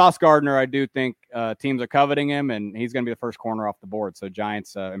Sauce Gardner, I do think teams are coveting him, and he's going to be the first corner off the board. So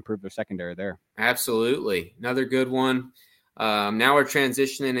Giants improve their secondary there. Absolutely. Another good one. Now we're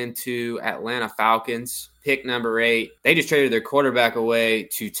transitioning into Atlanta Falcons, pick number 8. They just traded their quarterback away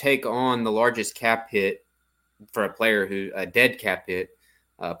to take on the largest cap hit for a dead cap hit,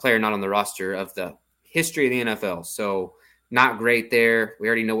 player not on the roster of the history of the NFL. So not great there. We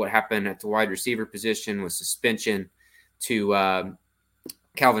already know what happened at the wide receiver position with suspension to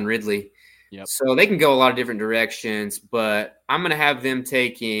Calvin Ridley. Yep. So they can go a lot of different directions, but I'm going to have them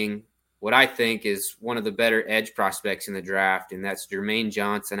taking what I think is one of the better edge prospects in the draft, and that's Jermaine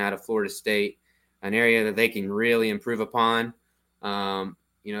Johnson out of Florida State, an area that they can really improve upon.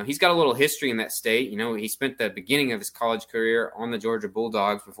 He's got a little history in that state. He spent the beginning of his college career on the Georgia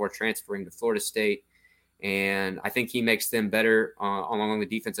Bulldogs before transferring to Florida State, and I think he makes them better along the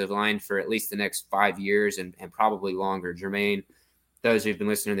defensive line for at least the next 5 years and probably longer. Jermaine, those who've been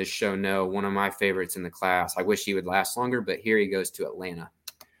listening to this show know, one of my favorites in the class. I wish he would last longer, but here he goes to Atlanta.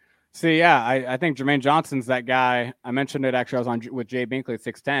 See, yeah, I think Jermaine Johnson's that guy. I mentioned it actually. I was on with Jay Binkley at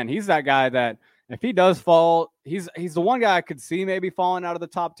 6'10". He's that guy that if he does fall, he's the one guy I could see maybe falling out of the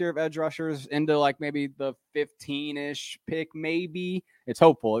top tier of edge rushers into like maybe the 15-ish pick. Maybe it's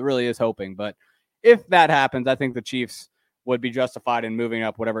hopeful. It really is hoping. But if that happens, I think the Chiefs would be justified in moving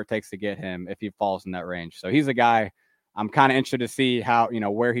up whatever it takes to get him if he falls in that range. So he's a guy I'm kind of interested to see how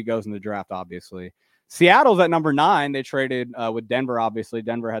where he goes in the draft. Obviously. Seattle's at number 9. They traded with Denver. Obviously,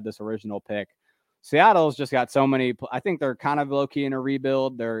 Denver had this original pick. Seattle's just got so many. I think they're kind of low-key in a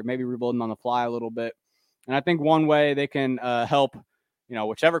rebuild. They're maybe rebuilding on the fly a little bit. And I think one way they can help,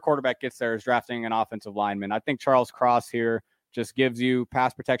 whichever quarterback gets there is drafting an offensive lineman. I think Charles Cross here just gives you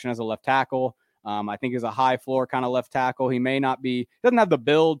pass protection as a left tackle. I think he's a high floor kind of left tackle. He may not be, doesn't have the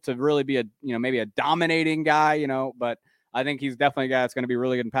build to really be maybe a dominating guy, but I think he's definitely a guy that's going to be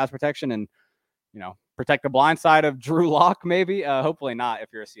really good in pass protection and, protect the blind side of Drew Lock, maybe. Hopefully not if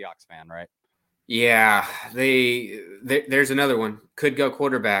you're a Seahawks fan, right? Yeah, there's another one. Could go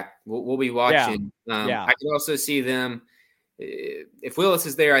quarterback. We'll be watching. Yeah. I could also see them. If Willis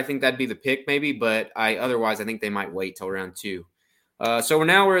is there, I think that'd be the pick maybe, but otherwise I think they might wait till round 2. So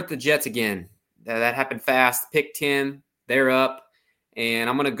we're at the Jets again. That happened fast. Pick 10, they're up. And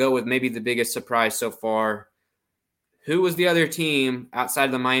I'm going to go with maybe the biggest surprise so far. Who was the other team outside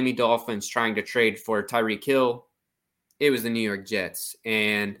of the Miami Dolphins trying to trade for Tyreek Hill? It was the New York Jets.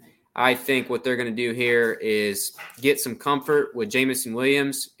 And I think what they're going to do here is get some comfort with Jameson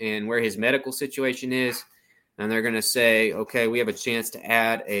Williams and where his medical situation is. And they're going to say, okay, we have a chance to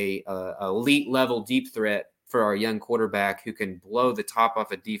add a elite level deep threat for our young quarterback who can blow the top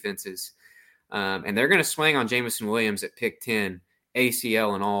off of defenses. And they're going to swing on Jameson Williams at pick 10,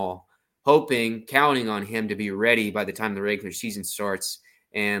 ACL and all, counting on him to be ready by the time the regular season starts.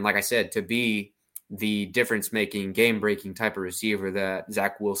 And like I said, to be the difference-making, game-breaking type of receiver that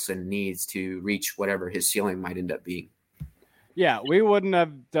Zach Wilson needs to reach whatever his ceiling might end up being. Yeah, we wouldn't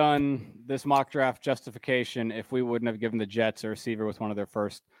have done this mock draft justification if we wouldn't have given the Jets a receiver with one of their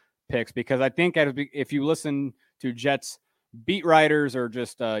first picks, because I think if you listen to Jets beat writers or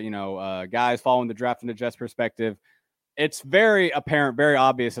just, guys following the draft from the Jets perspective, it's very apparent, very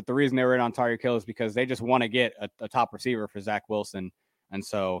obvious that the reason they were in on Tyreek Hill is because they just want to get a top receiver for Zach Wilson. And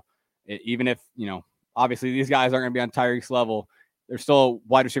so even if, obviously these guys aren't going to be on Tyreek's level, there's still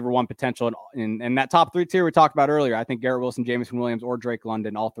wide receiver 1 potential. And that top 3 tier we talked about earlier, I think Garrett Wilson, Jameson Williams, or Drake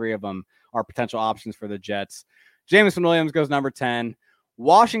London, all 3 of them are potential options for the Jets. Jameson Williams goes number 10.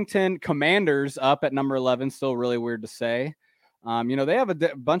 Washington Commanders up at number 11. Still really weird to say. They have a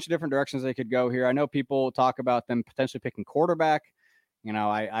bunch of different directions they could go here. I know people talk about them potentially picking quarterback.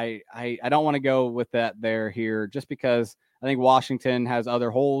 I don't want to go with that there here just because I think Washington has other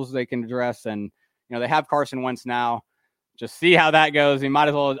holes they can address. And, they have Carson Wentz now. Just see how that goes. You might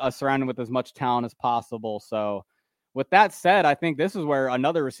as well surround him with as much talent as possible. So with that said, I think this is where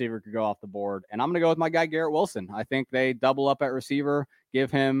another receiver could go off the board. And I'm going to go with my guy, Garrett Wilson. I think they double up at receiver,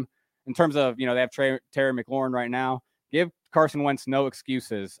 give him, in terms of, they have Terry McLaurin right now, give Carson Wentz no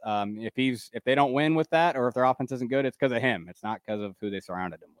excuses. If they don't win with that, or if their offense isn't good, it's because of him. It's not because of who they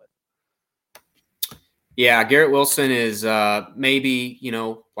surrounded him with. Yeah, Garrett Wilson is maybe,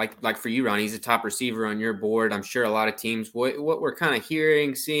 like for you, Ron, he's a top receiver on your board. I'm sure a lot of teams, what we're kind of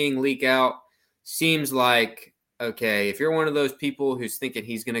seeing leak out seems like, okay, if you're one of those people who's thinking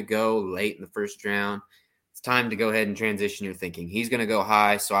he's going to go late in the first round, it's time to go ahead and transition your thinking. He's going to go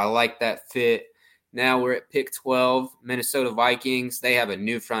high, so I like that fit. Now we're at pick 12, Minnesota Vikings. They have a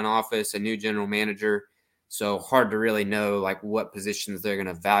new front office, a new general manager. So hard to really know like what positions they're going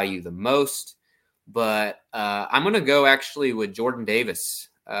to value the most. But I'm going to go actually with Jordan Davis,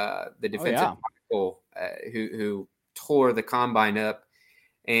 the defensive tackle who tore the combine up.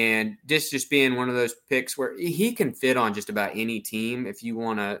 And just being one of those picks where he can fit on just about any team if you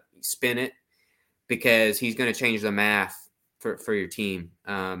want to spin it, because he's going to change the math for your team.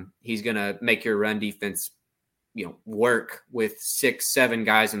 He's going to make your run defense, work with 6-7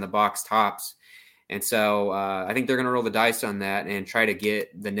 guys in the box tops. And so I think they're going to roll the dice on that and try to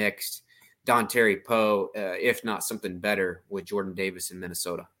get the next Dontari Poe, if not something better, with Jordan Davis in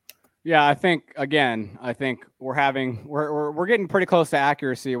Minnesota. Yeah, I think we're getting pretty close to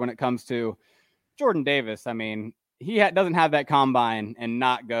accuracy when it comes to Jordan Davis. I mean, he doesn't have that combine and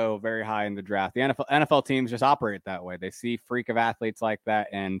not go very high in the draft. The NFL teams just operate that way. They see freak of athletes like that,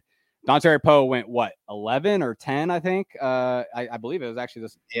 and Dontari Poe went 11 or 10, I think. I believe it was actually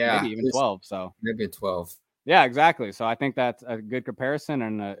maybe even 12. So maybe 12. Yeah, exactly. So I think that's a good comparison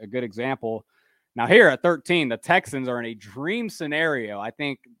and a good example. Now here at 13, the Texans are in a dream scenario. I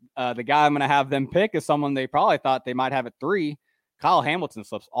think the guy I'm going to have them pick is someone they probably thought they might have at 3. Kyle Hamilton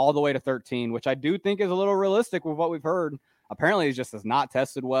slips all the way to 13, which I do think is a little realistic with what we've heard. Apparently, he just has not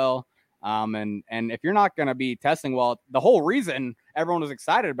tested well. And if you're not going to be testing well, the whole reason everyone was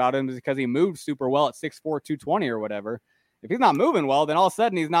excited about him is because he moved super well at 6'4", 220 or whatever. If he's not moving well, then all of a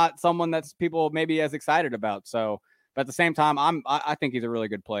sudden he's not someone that's people maybe as excited about. So, but at the same time, I think he's a really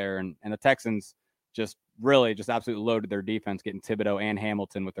good player, and the Texans just absolutely loaded their defense, getting Thibodeau and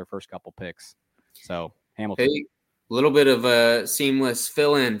Hamilton with their first couple picks. So Hamilton. Hey, a little bit of a seamless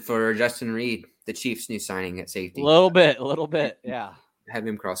fill-in for Justin Reed, the Chiefs' new signing at safety. A little bit, yeah. Have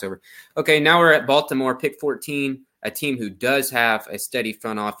him crossover. Okay, now we're at Baltimore, pick 14, a team who does have a steady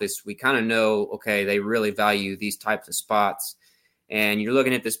front office. We kind of know, okay, they really value these types of spots. And you're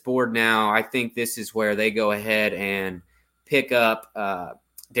looking at this board now. I think this is where they go ahead and pick up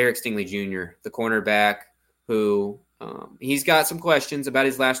Derek Stingley Jr., the cornerback, who he's got some questions about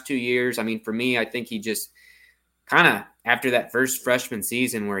his last 2 years. I mean, for me, I think he just kind of, after that first freshman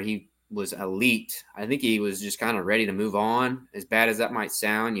season where he was elite, I think he was just kind of ready to move on, as bad as that might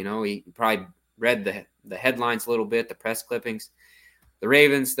sound. He probably read the headlines a little bit, the press clippings. The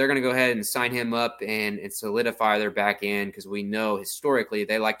Ravens, they're going to go ahead and sign him up and solidify their back end, because we know historically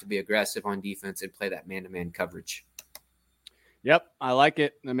they like to be aggressive on defense and play that man-to-man coverage. Yep, I like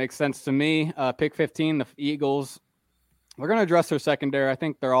it. That makes sense to me. Pick 15, the Eagles. We're going to address their secondary. I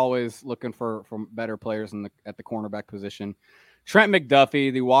think they're always looking for better players at the cornerback position. Trent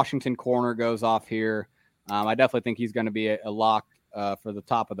McDuffie, the Washington corner, goes off here. I definitely think he's going to be a lock for the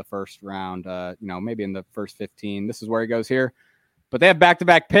top of the first round, maybe in the first 15. This is where he goes here. But they have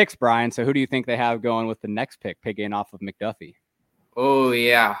back-to-back picks, Brian. So who do you think they have going with the next pick, picking off of McDuffie? Oh,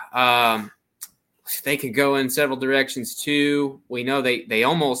 yeah. They could go in several directions, too. We know they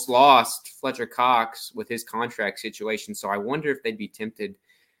almost lost Fletcher Cox with his contract situation, so I wonder if they'd be tempted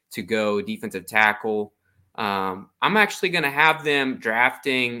to go defensive tackle. I'm actually going to have them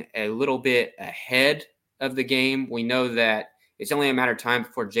drafting a little bit ahead of the game. We know that it's only a matter of time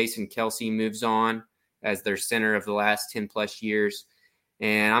before Jason Kelce moves on as their center of the last 10-plus years,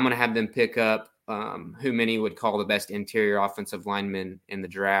 and I'm going to have them pick up who many would call the best interior offensive lineman in the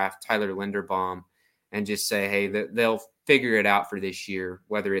draft, Tyler Linderbaum, and just say, hey, they'll figure it out for this year,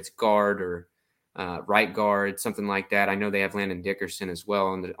 whether it's guard or right guard, something like that. I know they have Landon Dickerson as well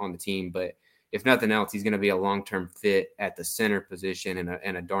on the team, but if nothing else, he's going to be a long-term fit at the center position,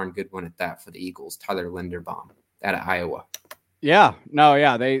 and a darn good one at that for the Eagles, Tyler Linderbaum out of Iowa. Yeah, no,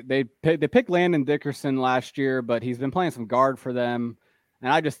 yeah, they picked Landon Dickerson last year, but he's been playing some guard for them,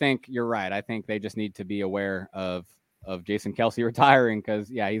 and I just think you're right. I think they just need to be aware of Jason Kelce retiring, because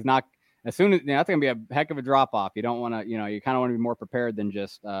he's not. As soon as that's going to be a heck of a drop off. You don't want to, you kind of want to be more prepared than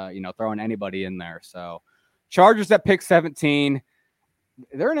just, throwing anybody in there. So, Chargers at pick 17.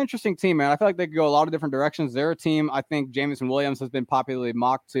 They're an interesting team, man. I feel like they could go a lot of different directions. They're a team I think Jameson Williams has been popularly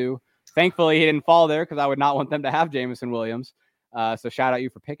mocked to. Thankfully, he didn't fall there, because I would not want them to have Jameson Williams. So shout out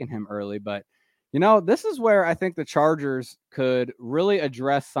you for picking him early. But, this is where I think the Chargers could really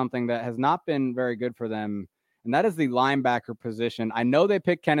address something that has not been very good for them, and that is the linebacker position. I know they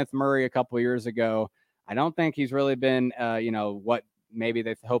picked Kenneth Murray a couple of years ago. I don't think he's really been, what maybe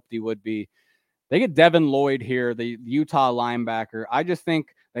they hoped he would be. They get Devin Lloyd here, the Utah linebacker. I just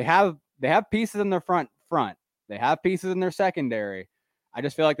think they have pieces in their front. They have pieces in their secondary. I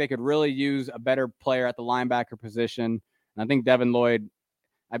just feel like they could really use a better player at the linebacker position. And I think Devin Lloyd,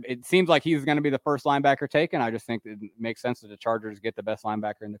 it seems like he's going to be the first linebacker taken. I just think it makes sense that the Chargers get the best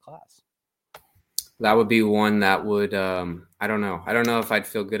linebacker in the class. That would be one that would, I don't know. I don't know if I'd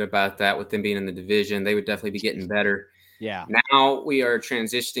feel good about that with them being in the division. They would definitely be getting better. Yeah. Now we are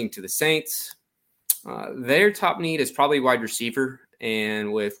transitioning to the Saints. Their top need is probably wide receiver.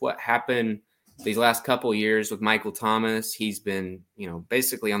 And with what happened these last couple of years with Michael Thomas, he's been,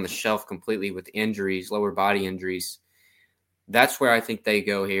 basically on the shelf completely with injuries, lower body injuries. That's where I think they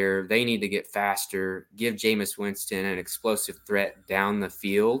go here. They need to get faster, give Jameis Winston an explosive threat down the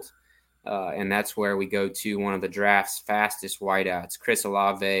field. And that's where we go to one of the draft's fastest wideouts, Chris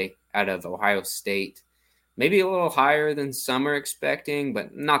Olave out of Ohio State. Maybe a little higher than some are expecting,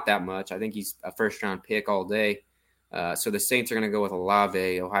 but not that much. I think he's a first-round pick all day. So the Saints are going to go with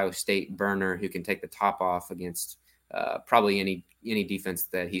Olave, Ohio State burner, who can take the top off against probably any defense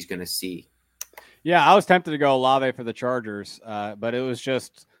that he's going to see. Yeah, I was tempted to go Olave for the Chargers, but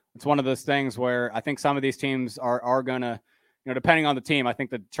it's one of those things where I think some of these teams are going to, depending on the team, I think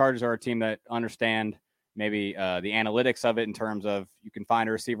the Chargers are a team that understand maybe the analytics of it in terms of you can find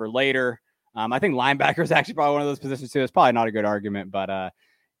a receiver later. I think linebacker is actually probably one of those positions too. It's probably not a good argument, but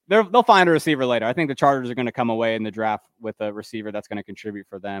they'll find a receiver later. I think the Chargers are going to come away in the draft with a receiver that's going to contribute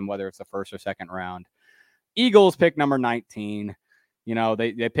for them, whether it's the first or second round. Eagles pick number 19.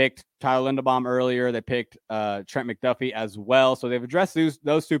 They picked Tyler Linderbaum earlier. They picked Trent McDuffie as well. So they've addressed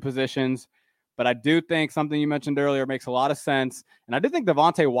those two positions. But I do think something you mentioned earlier makes a lot of sense. And I do think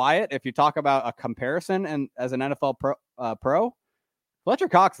Devontae Wyatt, if you talk about a comparison and as an NFL pro, Fletcher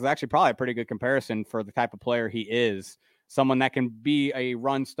Cox is actually probably a pretty good comparison for the type of player he is. Someone that can be a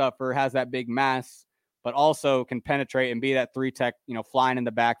run stuffer, has that big mass, but also can penetrate and be that 3-tech, flying in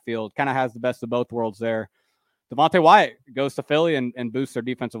the backfield. Kind of has the best of both worlds there. Devontae Wyatt goes to Philly and boosts their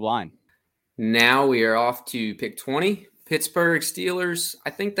defensive line. Now we are off to pick 20. Pittsburgh Steelers.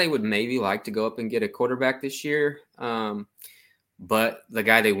 I think they would maybe like to go up and get a quarterback this year. But the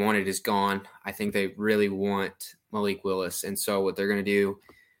guy they wanted is gone. I think they really want Malik Willis. And so what they're going to do,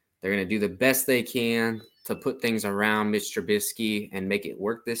 they're going to do the best they can to put things around Mitch Trubisky and make it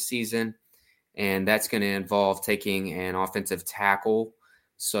work this season. And that's going to involve taking an offensive tackle.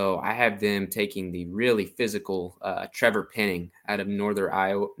 So I have them taking the really physical Trevor Penning out of Northern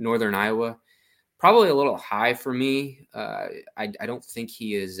Iowa. Probably a little high for me. I don't think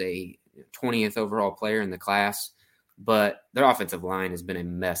he is a 20th overall player in the class, but their offensive line has been a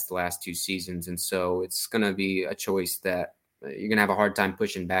mess the last 2 seasons. And so it's going to be a choice that you're going to have a hard time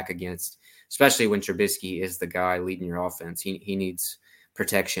pushing back against, especially when Trubisky is the guy leading your offense. He needs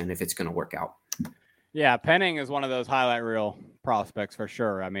protection if it's going to work out. Yeah, Penning is one of those highlight reel prospects for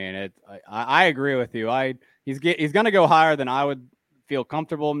sure. I mean, I agree with you. He's going to go higher than I would feel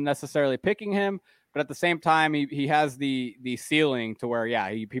comfortable necessarily picking him, but at the same time, he has the ceiling to where,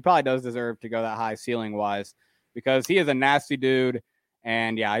 yeah, he probably does deserve to go that high ceiling wise because he is a nasty dude.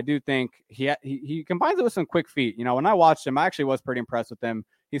 And yeah, I do think he combines it with some quick feet. When I watched him, I actually was pretty impressed with him.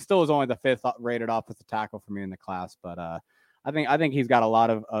 He still was only the 5th rated offensive tackle for me in the class, but I think he's got a lot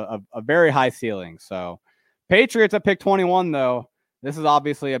of a very high ceiling. So Patriots at pick 21, though. This is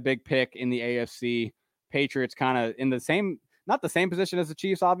obviously a big pick in the AFC. Patriots kind of in the same, not the same position as the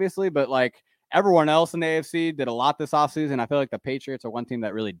Chiefs, obviously, but like everyone else in the AFC did a lot this offseason. I feel like the Patriots are one team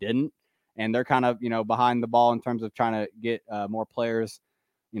that really didn't. And they're kind of, behind the ball in terms of trying to get more players,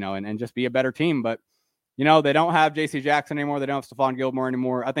 and just be a better team. But, they don't have J.C. Jackson anymore. They don't have Stephon Gilmore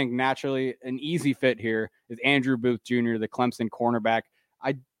anymore. I think naturally an easy fit here is Andrew Booth Jr., the Clemson cornerback.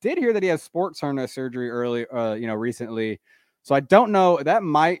 I did hear that he has sports hernia surgery recently. So I don't know. That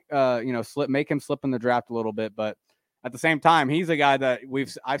might, make him slip in the draft a little bit. But at the same time, he's a guy that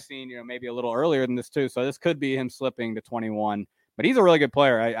I've seen, maybe a little earlier than this too. So this could be him slipping to 21. But he's a really good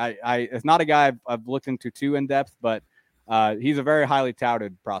player. It's not a guy I've looked into too in depth, but he's a very highly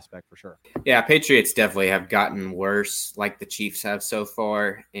touted prospect for sure. Yeah, Patriots definitely have gotten worse, like the Chiefs have so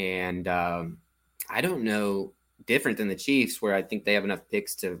far. And I don't know, different than the Chiefs, where I think they have enough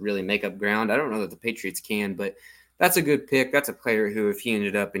picks to really make up ground. I don't know that the Patriots can, but that's a good pick. That's a player who, if he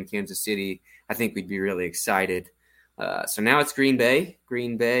ended up in Kansas City, I think we'd be really excited. So now it's Green Bay.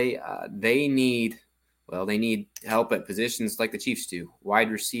 Green Bay, they need help at positions like the Chiefs do.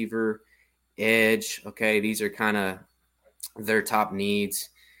 Wide receiver, edge. Okay, these are kind of their top needs.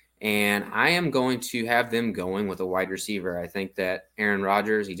 And I am going to have them going with a wide receiver. I think that Aaron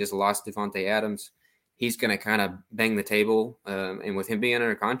Rodgers, he just lost Devontae Adams. He's going to kind of bang the table. And with him being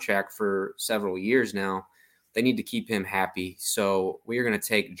under contract for several years now, they need to keep him happy. So we are going to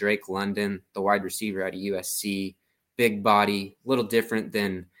take Drake London, the wide receiver out of USC. Big body, a little different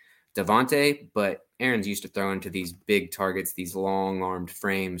than Devontae, but Aaron's used to throwing to these big targets, these long-armed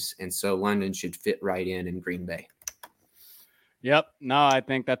frames, and so London should fit right in Green Bay. Yep. No, I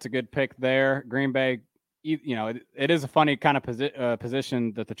think that's a good pick there. Green Bay, it is a funny kind of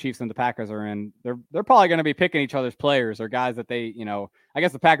position that the Chiefs and the Packers are in. They're probably going to be picking each other's players or guys that they, I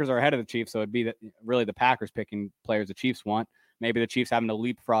guess the Packers are ahead of the Chiefs, so it'd be really the Packers picking players the Chiefs want. Maybe the Chiefs having to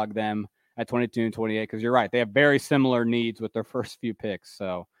leapfrog them at 22 and 28 because you're right. They have very similar needs with their first few picks.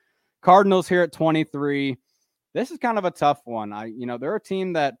 So Cardinals here at 23. This is kind of a tough one. They're a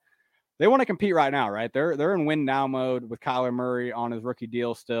team that they want to compete right now, right? They're in win now mode with Kyler Murray on his rookie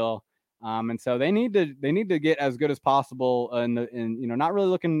deal still. And so they need to get as good as possible not really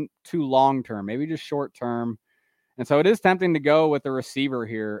looking too long term, maybe just short term. And so it is tempting to go with the receiver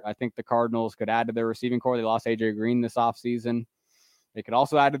here. I think the Cardinals could add to their receiving core. They lost AJ Green this offseason. They could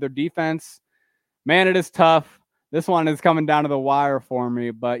also add to their defense. Man, it is tough. This one is coming down to the wire for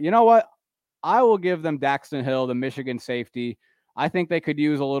me, but you know what? I will give them Daxton Hill, the Michigan safety. I think they could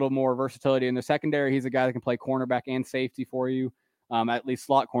use a little more versatility in the secondary. He's a guy that can play cornerback and safety for you, at least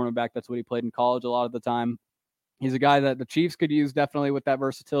slot cornerback. That's what he played in college a lot of the time. He's a guy that the Chiefs could use definitely with that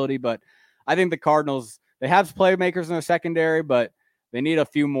versatility, but I think the Cardinals, they have playmakers in their secondary, but they need a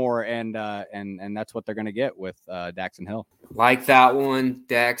few more, and that's what they're going to get with Daxton Hill. Like that one,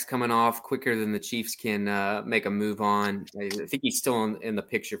 Dax coming off quicker than the Chiefs can make a move on. I think he's still in the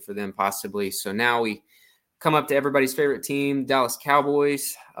picture for them possibly. So now we come up to everybody's favorite team, Dallas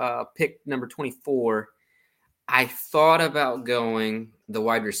Cowboys, pick number 24. I thought about going the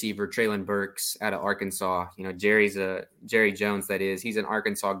wide receiver, Treylon Burks out of Arkansas. Jerry Jones, that is. He's an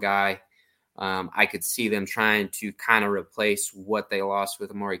Arkansas guy. I could see them trying to kind of replace what they lost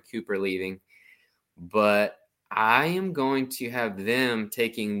with Amari Cooper leaving. But I am going to have them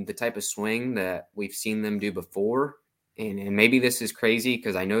taking the type of swing that we've seen them do before. And maybe this is crazy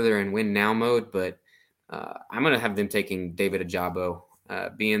because I know they're in win now mode, but I'm going to have them taking David Ojabo,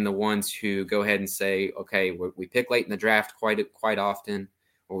 being the ones who go ahead and say, okay, we pick late in the draft quite often,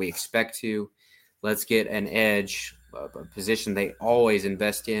 or we expect to. Let's get an edge, a position they always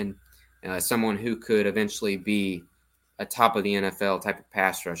invest in, someone who could eventually be a top of the NFL type of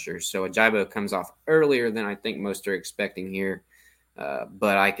pass rusher. So Ojabo comes off earlier than I think most are expecting here,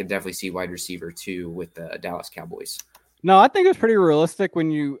 but I could definitely see wide receiver too with the Dallas Cowboys. No, I think it's pretty realistic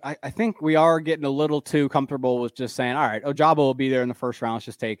I think we are getting a little too comfortable with just saying, all right, Ojabo will be there in the first round. Let's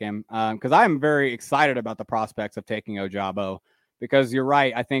just take him. Because I'm very excited about the prospects of taking Ojabo because you're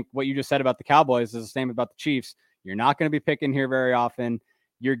right. I think what you just said about the Cowboys is the same about the Chiefs. You're not going to be picking here very often.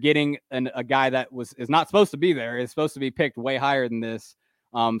 You're getting a guy that is not supposed to be there. It's supposed to be picked way higher than this.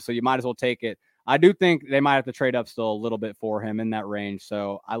 So you might as well take it. I do think they might have to trade up still a little bit for him in that range.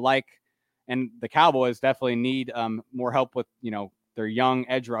 So I like. And the Cowboys definitely need more help with, their young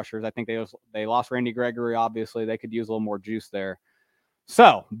edge rushers. I think they lost Randy Gregory, obviously. They could use a little more juice there.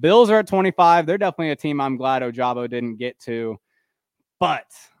 So, Bills are at 25. They're definitely a team I'm glad Ojabo didn't get to. But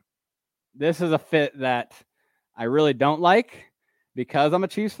this is a fit that I really don't like because I'm a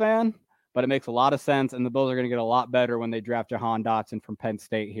Chiefs fan, but it makes a lot of sense, and the Bills are going to get a lot better when they draft Jahan Dotson from Penn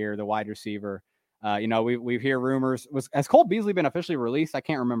State here, the wide receiver. We hear rumors. Has Cole Beasley been officially released? I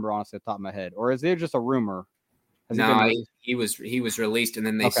can't remember honestly off the top of my head. Or is it just a rumor? He was released, and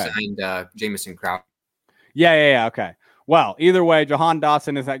then they signed Jamison Crowder. Yeah. Okay. Well, either way, Jahan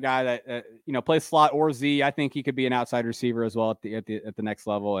Dotson is that guy that plays slot or Z. I think he could be an outside receiver as well at the next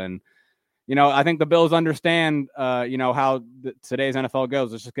level. And I think the Bills understand how today's NFL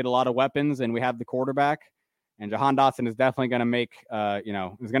goes. Let's just get a lot of weapons, and we have the quarterback. And Jahan Dotson is definitely going to make,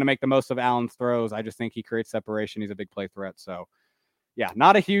 is going to make the most of Allen's throws. I just think he creates separation. He's a big play threat. So, yeah,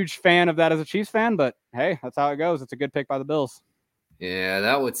 not a huge fan of that as a Chiefs fan, but hey, that's how it goes. It's a good pick by the Bills. Yeah,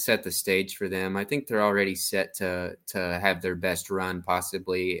 that would set the stage for them. I think they're already set to have their best run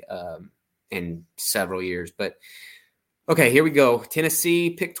possibly in several years. But okay, here we go.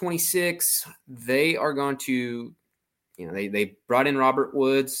 Tennessee, pick 26. They are going to, they brought in Robert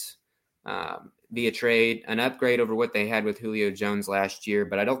Woods. Via trade, an upgrade over what they had with Julio Jones last year,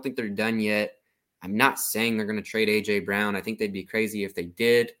 but I don't think they're done yet. I'm not saying they're going to trade A.J. Brown. I think they'd be crazy if they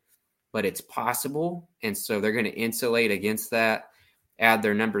did, but it's possible, and so they're going to insulate against that, add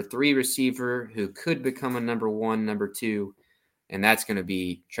their number 3 receiver who could become a number 1, number 2, and that's going to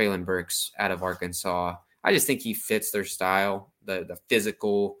be Treylon Burks out of Arkansas. I just think he fits their style, the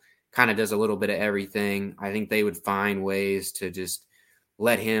physical, kind of does a little bit of everything. I think they would find ways to just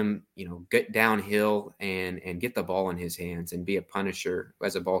let him, get downhill and get the ball in his hands and be a punisher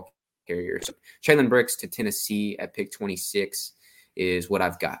as a ball carrier. So Treylon Burks to Tennessee at pick 26 is what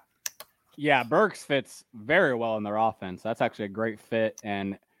I've got. Yeah, Burks fits very well in their offense. That's actually a great fit.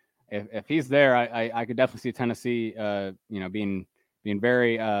 And if he's there, I could definitely see Tennessee, being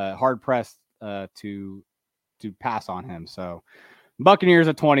very hard pressed to to pass on him. So Buccaneers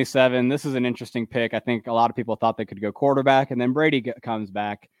at 27. This is an interesting pick. I think a lot of people thought they could go quarterback, and then Brady comes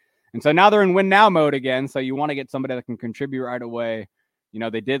back. And so now they're in win now mode again. So you want to get somebody that can contribute right away.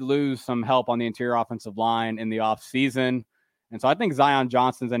 They did lose some help on the interior offensive line in the offseason. And so I think Zion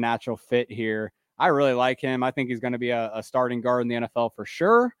Johnson's a natural fit here. I really like him. I think he's going to be a starting guard in the NFL for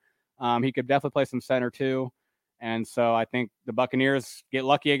sure. He could definitely play some center too. And so I think the Buccaneers get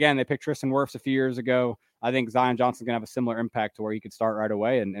lucky again. They picked Tristan Wirfs a few years ago. I think Zion Johnson's going to have a similar impact to where he could start right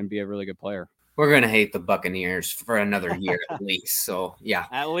away and be a really good player. We're going to hate the Buccaneers for another year at least. So, yeah.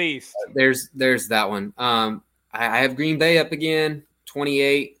 At least. There's that one. I have Green Bay up again,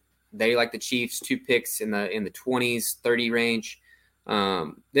 28. They, like the Chiefs, 2 picks in the 20s, 30 range.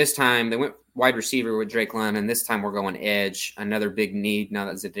 This time they went wide receiver with Drake London. This time we're going edge, another big need now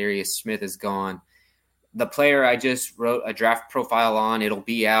that Zadarius Smith is gone. The player I just wrote a draft profile on, it'll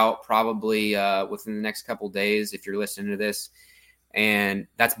be out probably within the next couple days if you're listening to this. And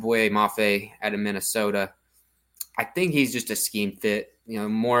that's Boye Mafe out of Minnesota. I think he's just a scheme fit,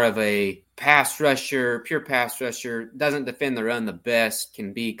 more of a pass rusher, pure pass rusher, doesn't defend the run the best,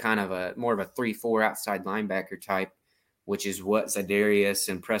 can be kind of more of a 3-4 outside linebacker type, which is what Zadarius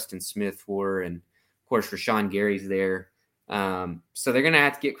and Preston Smith were. And of course, Rashawn Gary's there. So they're going to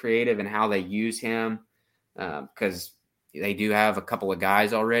have to get creative in how they use him because they do have a couple of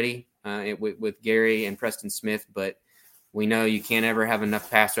guys already with Gary and Preston Smith, but we know you can't ever have enough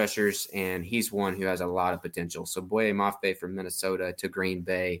pass rushers, and he's one who has a lot of potential. So Boye Mafe from Minnesota to Green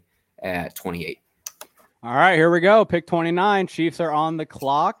Bay at 28. All right, here we go. Pick 29. Chiefs are on the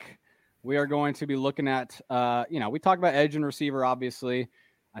clock. We are going to be looking at, we talked about edge and receiver, obviously.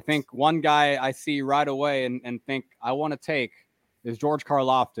 I think one guy I see right away and think I want to take is George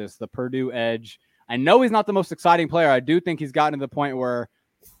Karlaftis, the Purdue edge. I know he's not the most exciting player. I do think he's gotten to the point where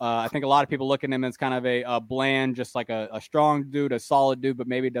I think a lot of people look at him as kind of a bland, just like a strong dude, a solid dude, but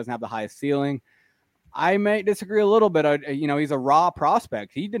maybe doesn't have the highest ceiling. I may disagree a little bit. He's a raw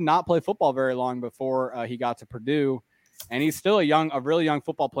prospect. He did not play football very long before he got to Purdue, and he's still a really young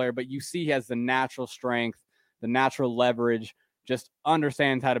football player, but you see he has the natural strength, the natural leverage, just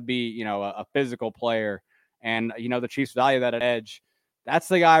understands how to be, a physical player. And, the Chiefs value that at edge. That's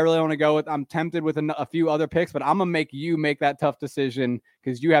the guy I really want to go with. I'm tempted with a few other picks, but I'm going to make you make that tough decision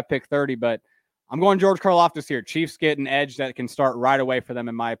because you have pick 30. But I'm going George Karlaftis here. Chiefs get an edge that can start right away for them,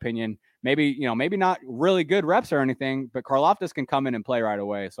 in my opinion. Maybe not really good reps or anything, but Karlaftis can come in and play right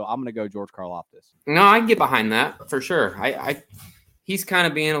away. So I'm going to go George Karlaftis. No, I can get behind that for sure. He's kind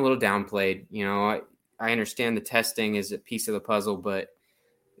of being a little downplayed. I understand the testing is a piece of the puzzle, but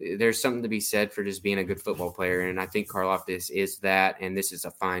there's something to be said for just being a good football player, and I think Karlaftis is that, and this is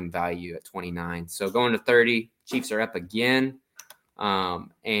a fine value at 29. So going to 30, Chiefs are up again,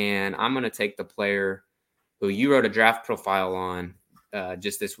 and I'm going to take the player who you wrote a draft profile on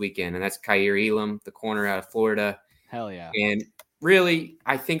just this weekend, and that's Kaiir Elam, the corner out of Florida. Hell yeah. And really,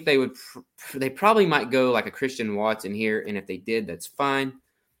 I think they probably might go like a Christian Watson here, and if they did, that's fine.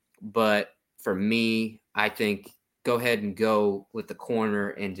 But for me, I think go ahead and go with the corner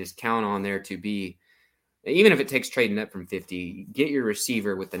and just count on there to be, even if it takes trading up from 50, get your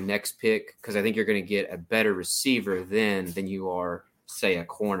receiver with the next pick, because I think you're going to get a better receiver than you are, say, a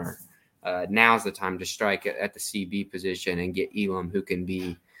corner. Now's the time to strike at the CB position and get Elam, who can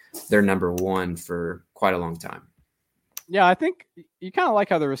be their number one for quite a long time. Yeah, I think you kind of like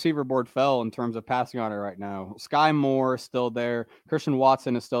how the receiver board fell in terms of passing on it right now. Sky Moore is still there. Christian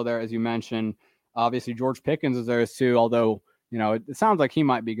Watson is still there, as you mentioned. Obviously, George Pickens is there too, although, it sounds like he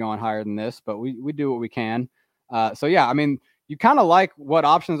might be going higher than this, but we do what we can. So, yeah, I mean, you kind of like what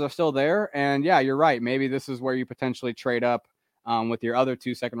options are still there. And, yeah, you're right. Maybe this is where you potentially trade up with your other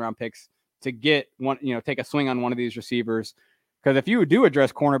 2 second-round picks to get one, take a swing on one of these receivers. Because if you do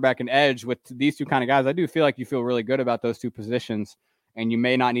address cornerback and edge with these two kind of guys, I do feel like you feel really good about those 2 positions. And you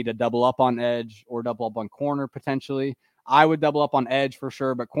may not need to double up on edge or double up on corner potentially. I would double up on edge for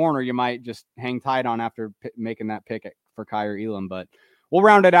sure, but corner you might just hang tight on after making that pick for Kaiir Elam. But we'll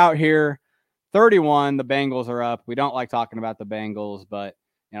round it out here. 31, the Bengals are up. We don't like talking about the Bengals, but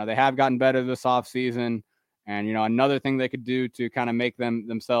they have gotten better this offseason. And another thing they could do to kind of make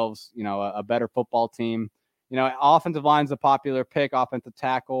themselves a better football team. Offensive line's a popular pick, offensive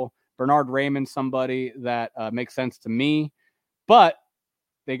tackle. Bernard Raymond, somebody that makes sense to me, but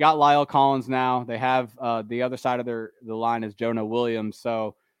they got Lyle Collins now. They have the other side of the line is Jonah Williams.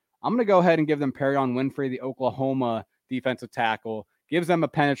 So I'm going to go ahead and give them Perion Winfrey, the Oklahoma defensive tackle. Gives them a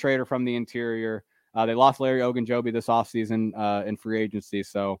penetrator from the interior. They lost Larry Ogunjobi this offseason in free agency.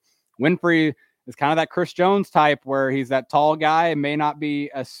 So Winfrey is kind of that Chris Jones type where he's that tall guy and may not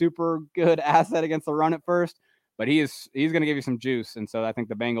be a super good asset against the run at first, but he's going to give you some juice. And so I think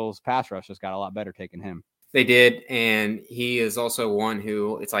the Bengals pass rush just got a lot better taking him. They did, and he is also one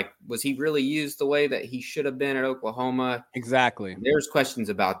who, it's like, was he really used the way that he should have been at Oklahoma? Exactly. There's questions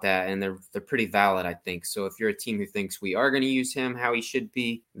about that, and they're pretty valid, I think. So if you're a team who thinks we are going to use him how he should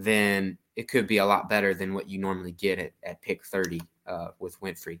be, then it could be a lot better than what you normally get at pick 30 with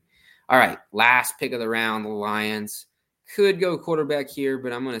Winfrey. All right, last pick of the round, the Lions could go quarterback here,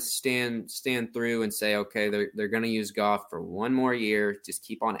 but I'm going to stand through and say, okay, they're going to use Goff for one more year. Just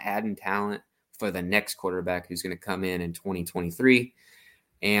keep on adding talent for the next quarterback who's going to come in 2023.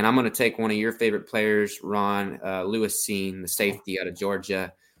 And I'm going to take one of your favorite players, Ron Lewis Seen, the safety out of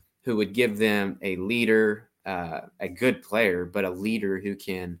Georgia, who would give them a leader, a good player, but a leader who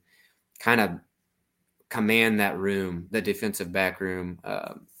can kind of command that room, the defensive back room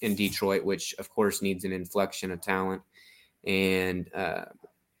in Detroit, which of course needs an inflection of talent. And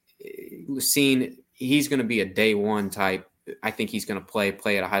Seen, he's going to be a day one type. I think he's going to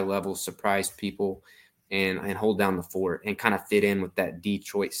play at a high level, surprise people, and hold down the fort and kind of fit in with that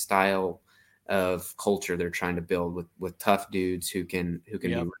Detroit style of culture they're trying to build with tough dudes who can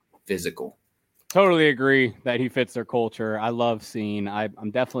be physical. Totally agree that he fits their culture. I love Seen.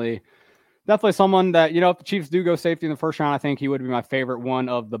 I'm definitely someone that, if the Chiefs do go safety in the first round, I think he would be my favorite one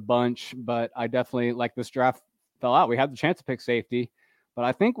of the bunch. But I definitely, like, this draft fell out. We had the chance to pick safety. But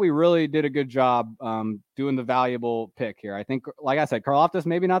I think we really did a good job doing the valuable pick here. I think, like I said, Karlaftis,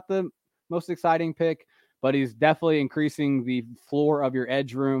 maybe not the most exciting pick, but he's definitely increasing the floor of your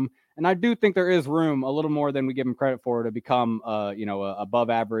edge room. And I do think there is room, a little more than we give him credit for, to become, a above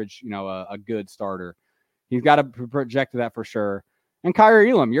average, a good starter. He's got to project to that for sure. And Kyrie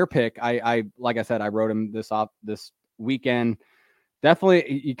Elam, your pick, I like I said, I wrote him this weekend.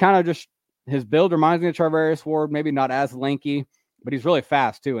 Definitely, he kind of just, his build reminds me of Charvarius Ward, maybe not as lanky, but he's really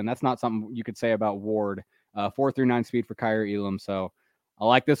fast too, and that's not something you could say about Ward. 4.39 speed for Kyrie Elam. So I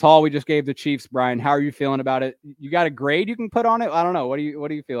like this haul we just gave the Chiefs. Bryan, how are you feeling about it? You got a grade you can put on it? I don't know. What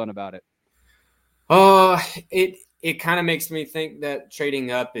are you feeling about it? It kind of makes me think that trading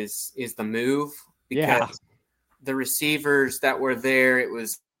up is the move, because the receivers that were there, it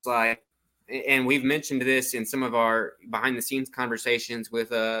was like, and we've mentioned this in some of our behind the scenes conversations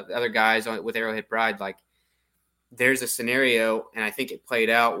with other guys with Arrowhead Pride, like, there's a scenario, and I think it played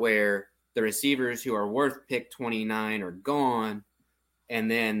out, where the receivers who are worth pick 29 are gone, and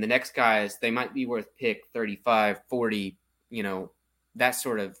then the next guys, they might be worth pick 35, 40, that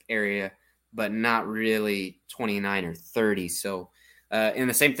sort of area, but not really 29 or 30. So, and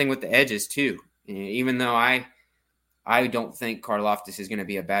the same thing with the edges too. Even though I don't think Karlaftis is going to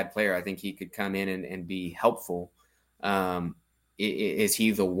be a bad player, I think he could come in and be helpful. Is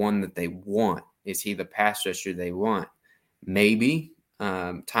he the one that they want? Is he the pass rusher they want? Maybe.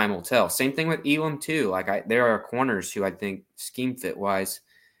 Time will tell. Same thing with Elam too. Like, there are corners who I think scheme fit wise,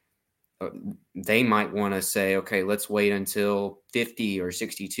 they might want to say, okay, let's wait until 50 or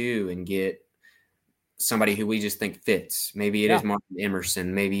 62 and get somebody who we just think fits. Maybe it is Martin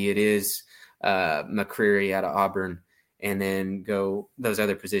Emerson. Maybe it is McCreary out of Auburn, and then go those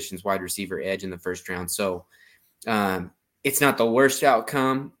other positions, wide receiver, edge in the first round. So, it's not the worst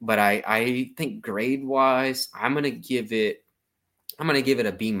outcome, but I think grade wise, I'm gonna give it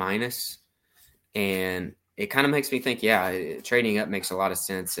a B-, and it kind of makes me think, trading up makes a lot of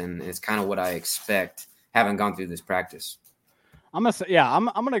sense, and it's kind of what I expect, having gone through this practice. I'm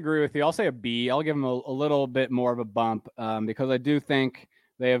gonna agree with you. I'll say a B. I'll give them a little bit more of a bump because I do think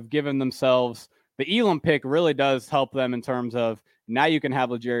they have given themselves, the Elam pick really does help them in terms of, now you can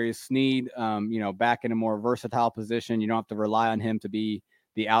have L'Jarius Sneed, back in a more versatile position. You don't have to rely on him to be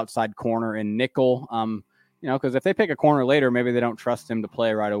the outside corner and nickel, because if they pick a corner later, maybe they don't trust him to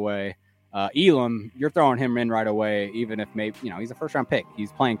play right away. Elam, you're throwing him in right away, even if maybe, he's a first round pick.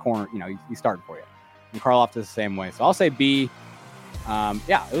 He's playing corner, he's starting for you. And Karlaftis the same way. So I'll say B.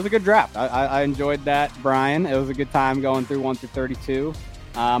 It was a good draft. I enjoyed that, Bryan. It was a good time going through 1 through 32.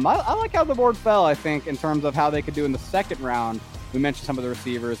 I like how the board fell, I think, in terms of how they could do in the second round. We mentioned some of the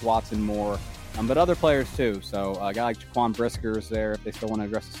receivers, Watson, Moore, but other players too. So a guy like Jaquan Brisker's there if they still want to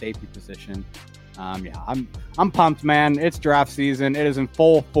address the safety position. I'm pumped, man. It's draft season. It is in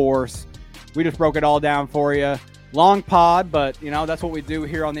full force. We just broke it all down for you. Long pod, but that's what we do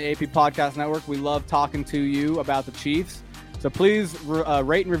here on the AP Podcast Network. We love talking to you about the Chiefs. So please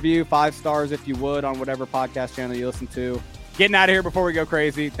rate and review 5 stars if you would on whatever podcast channel you listen to. Getting out of here before we go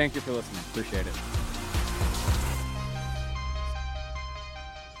crazy. Thank you for listening. Appreciate it.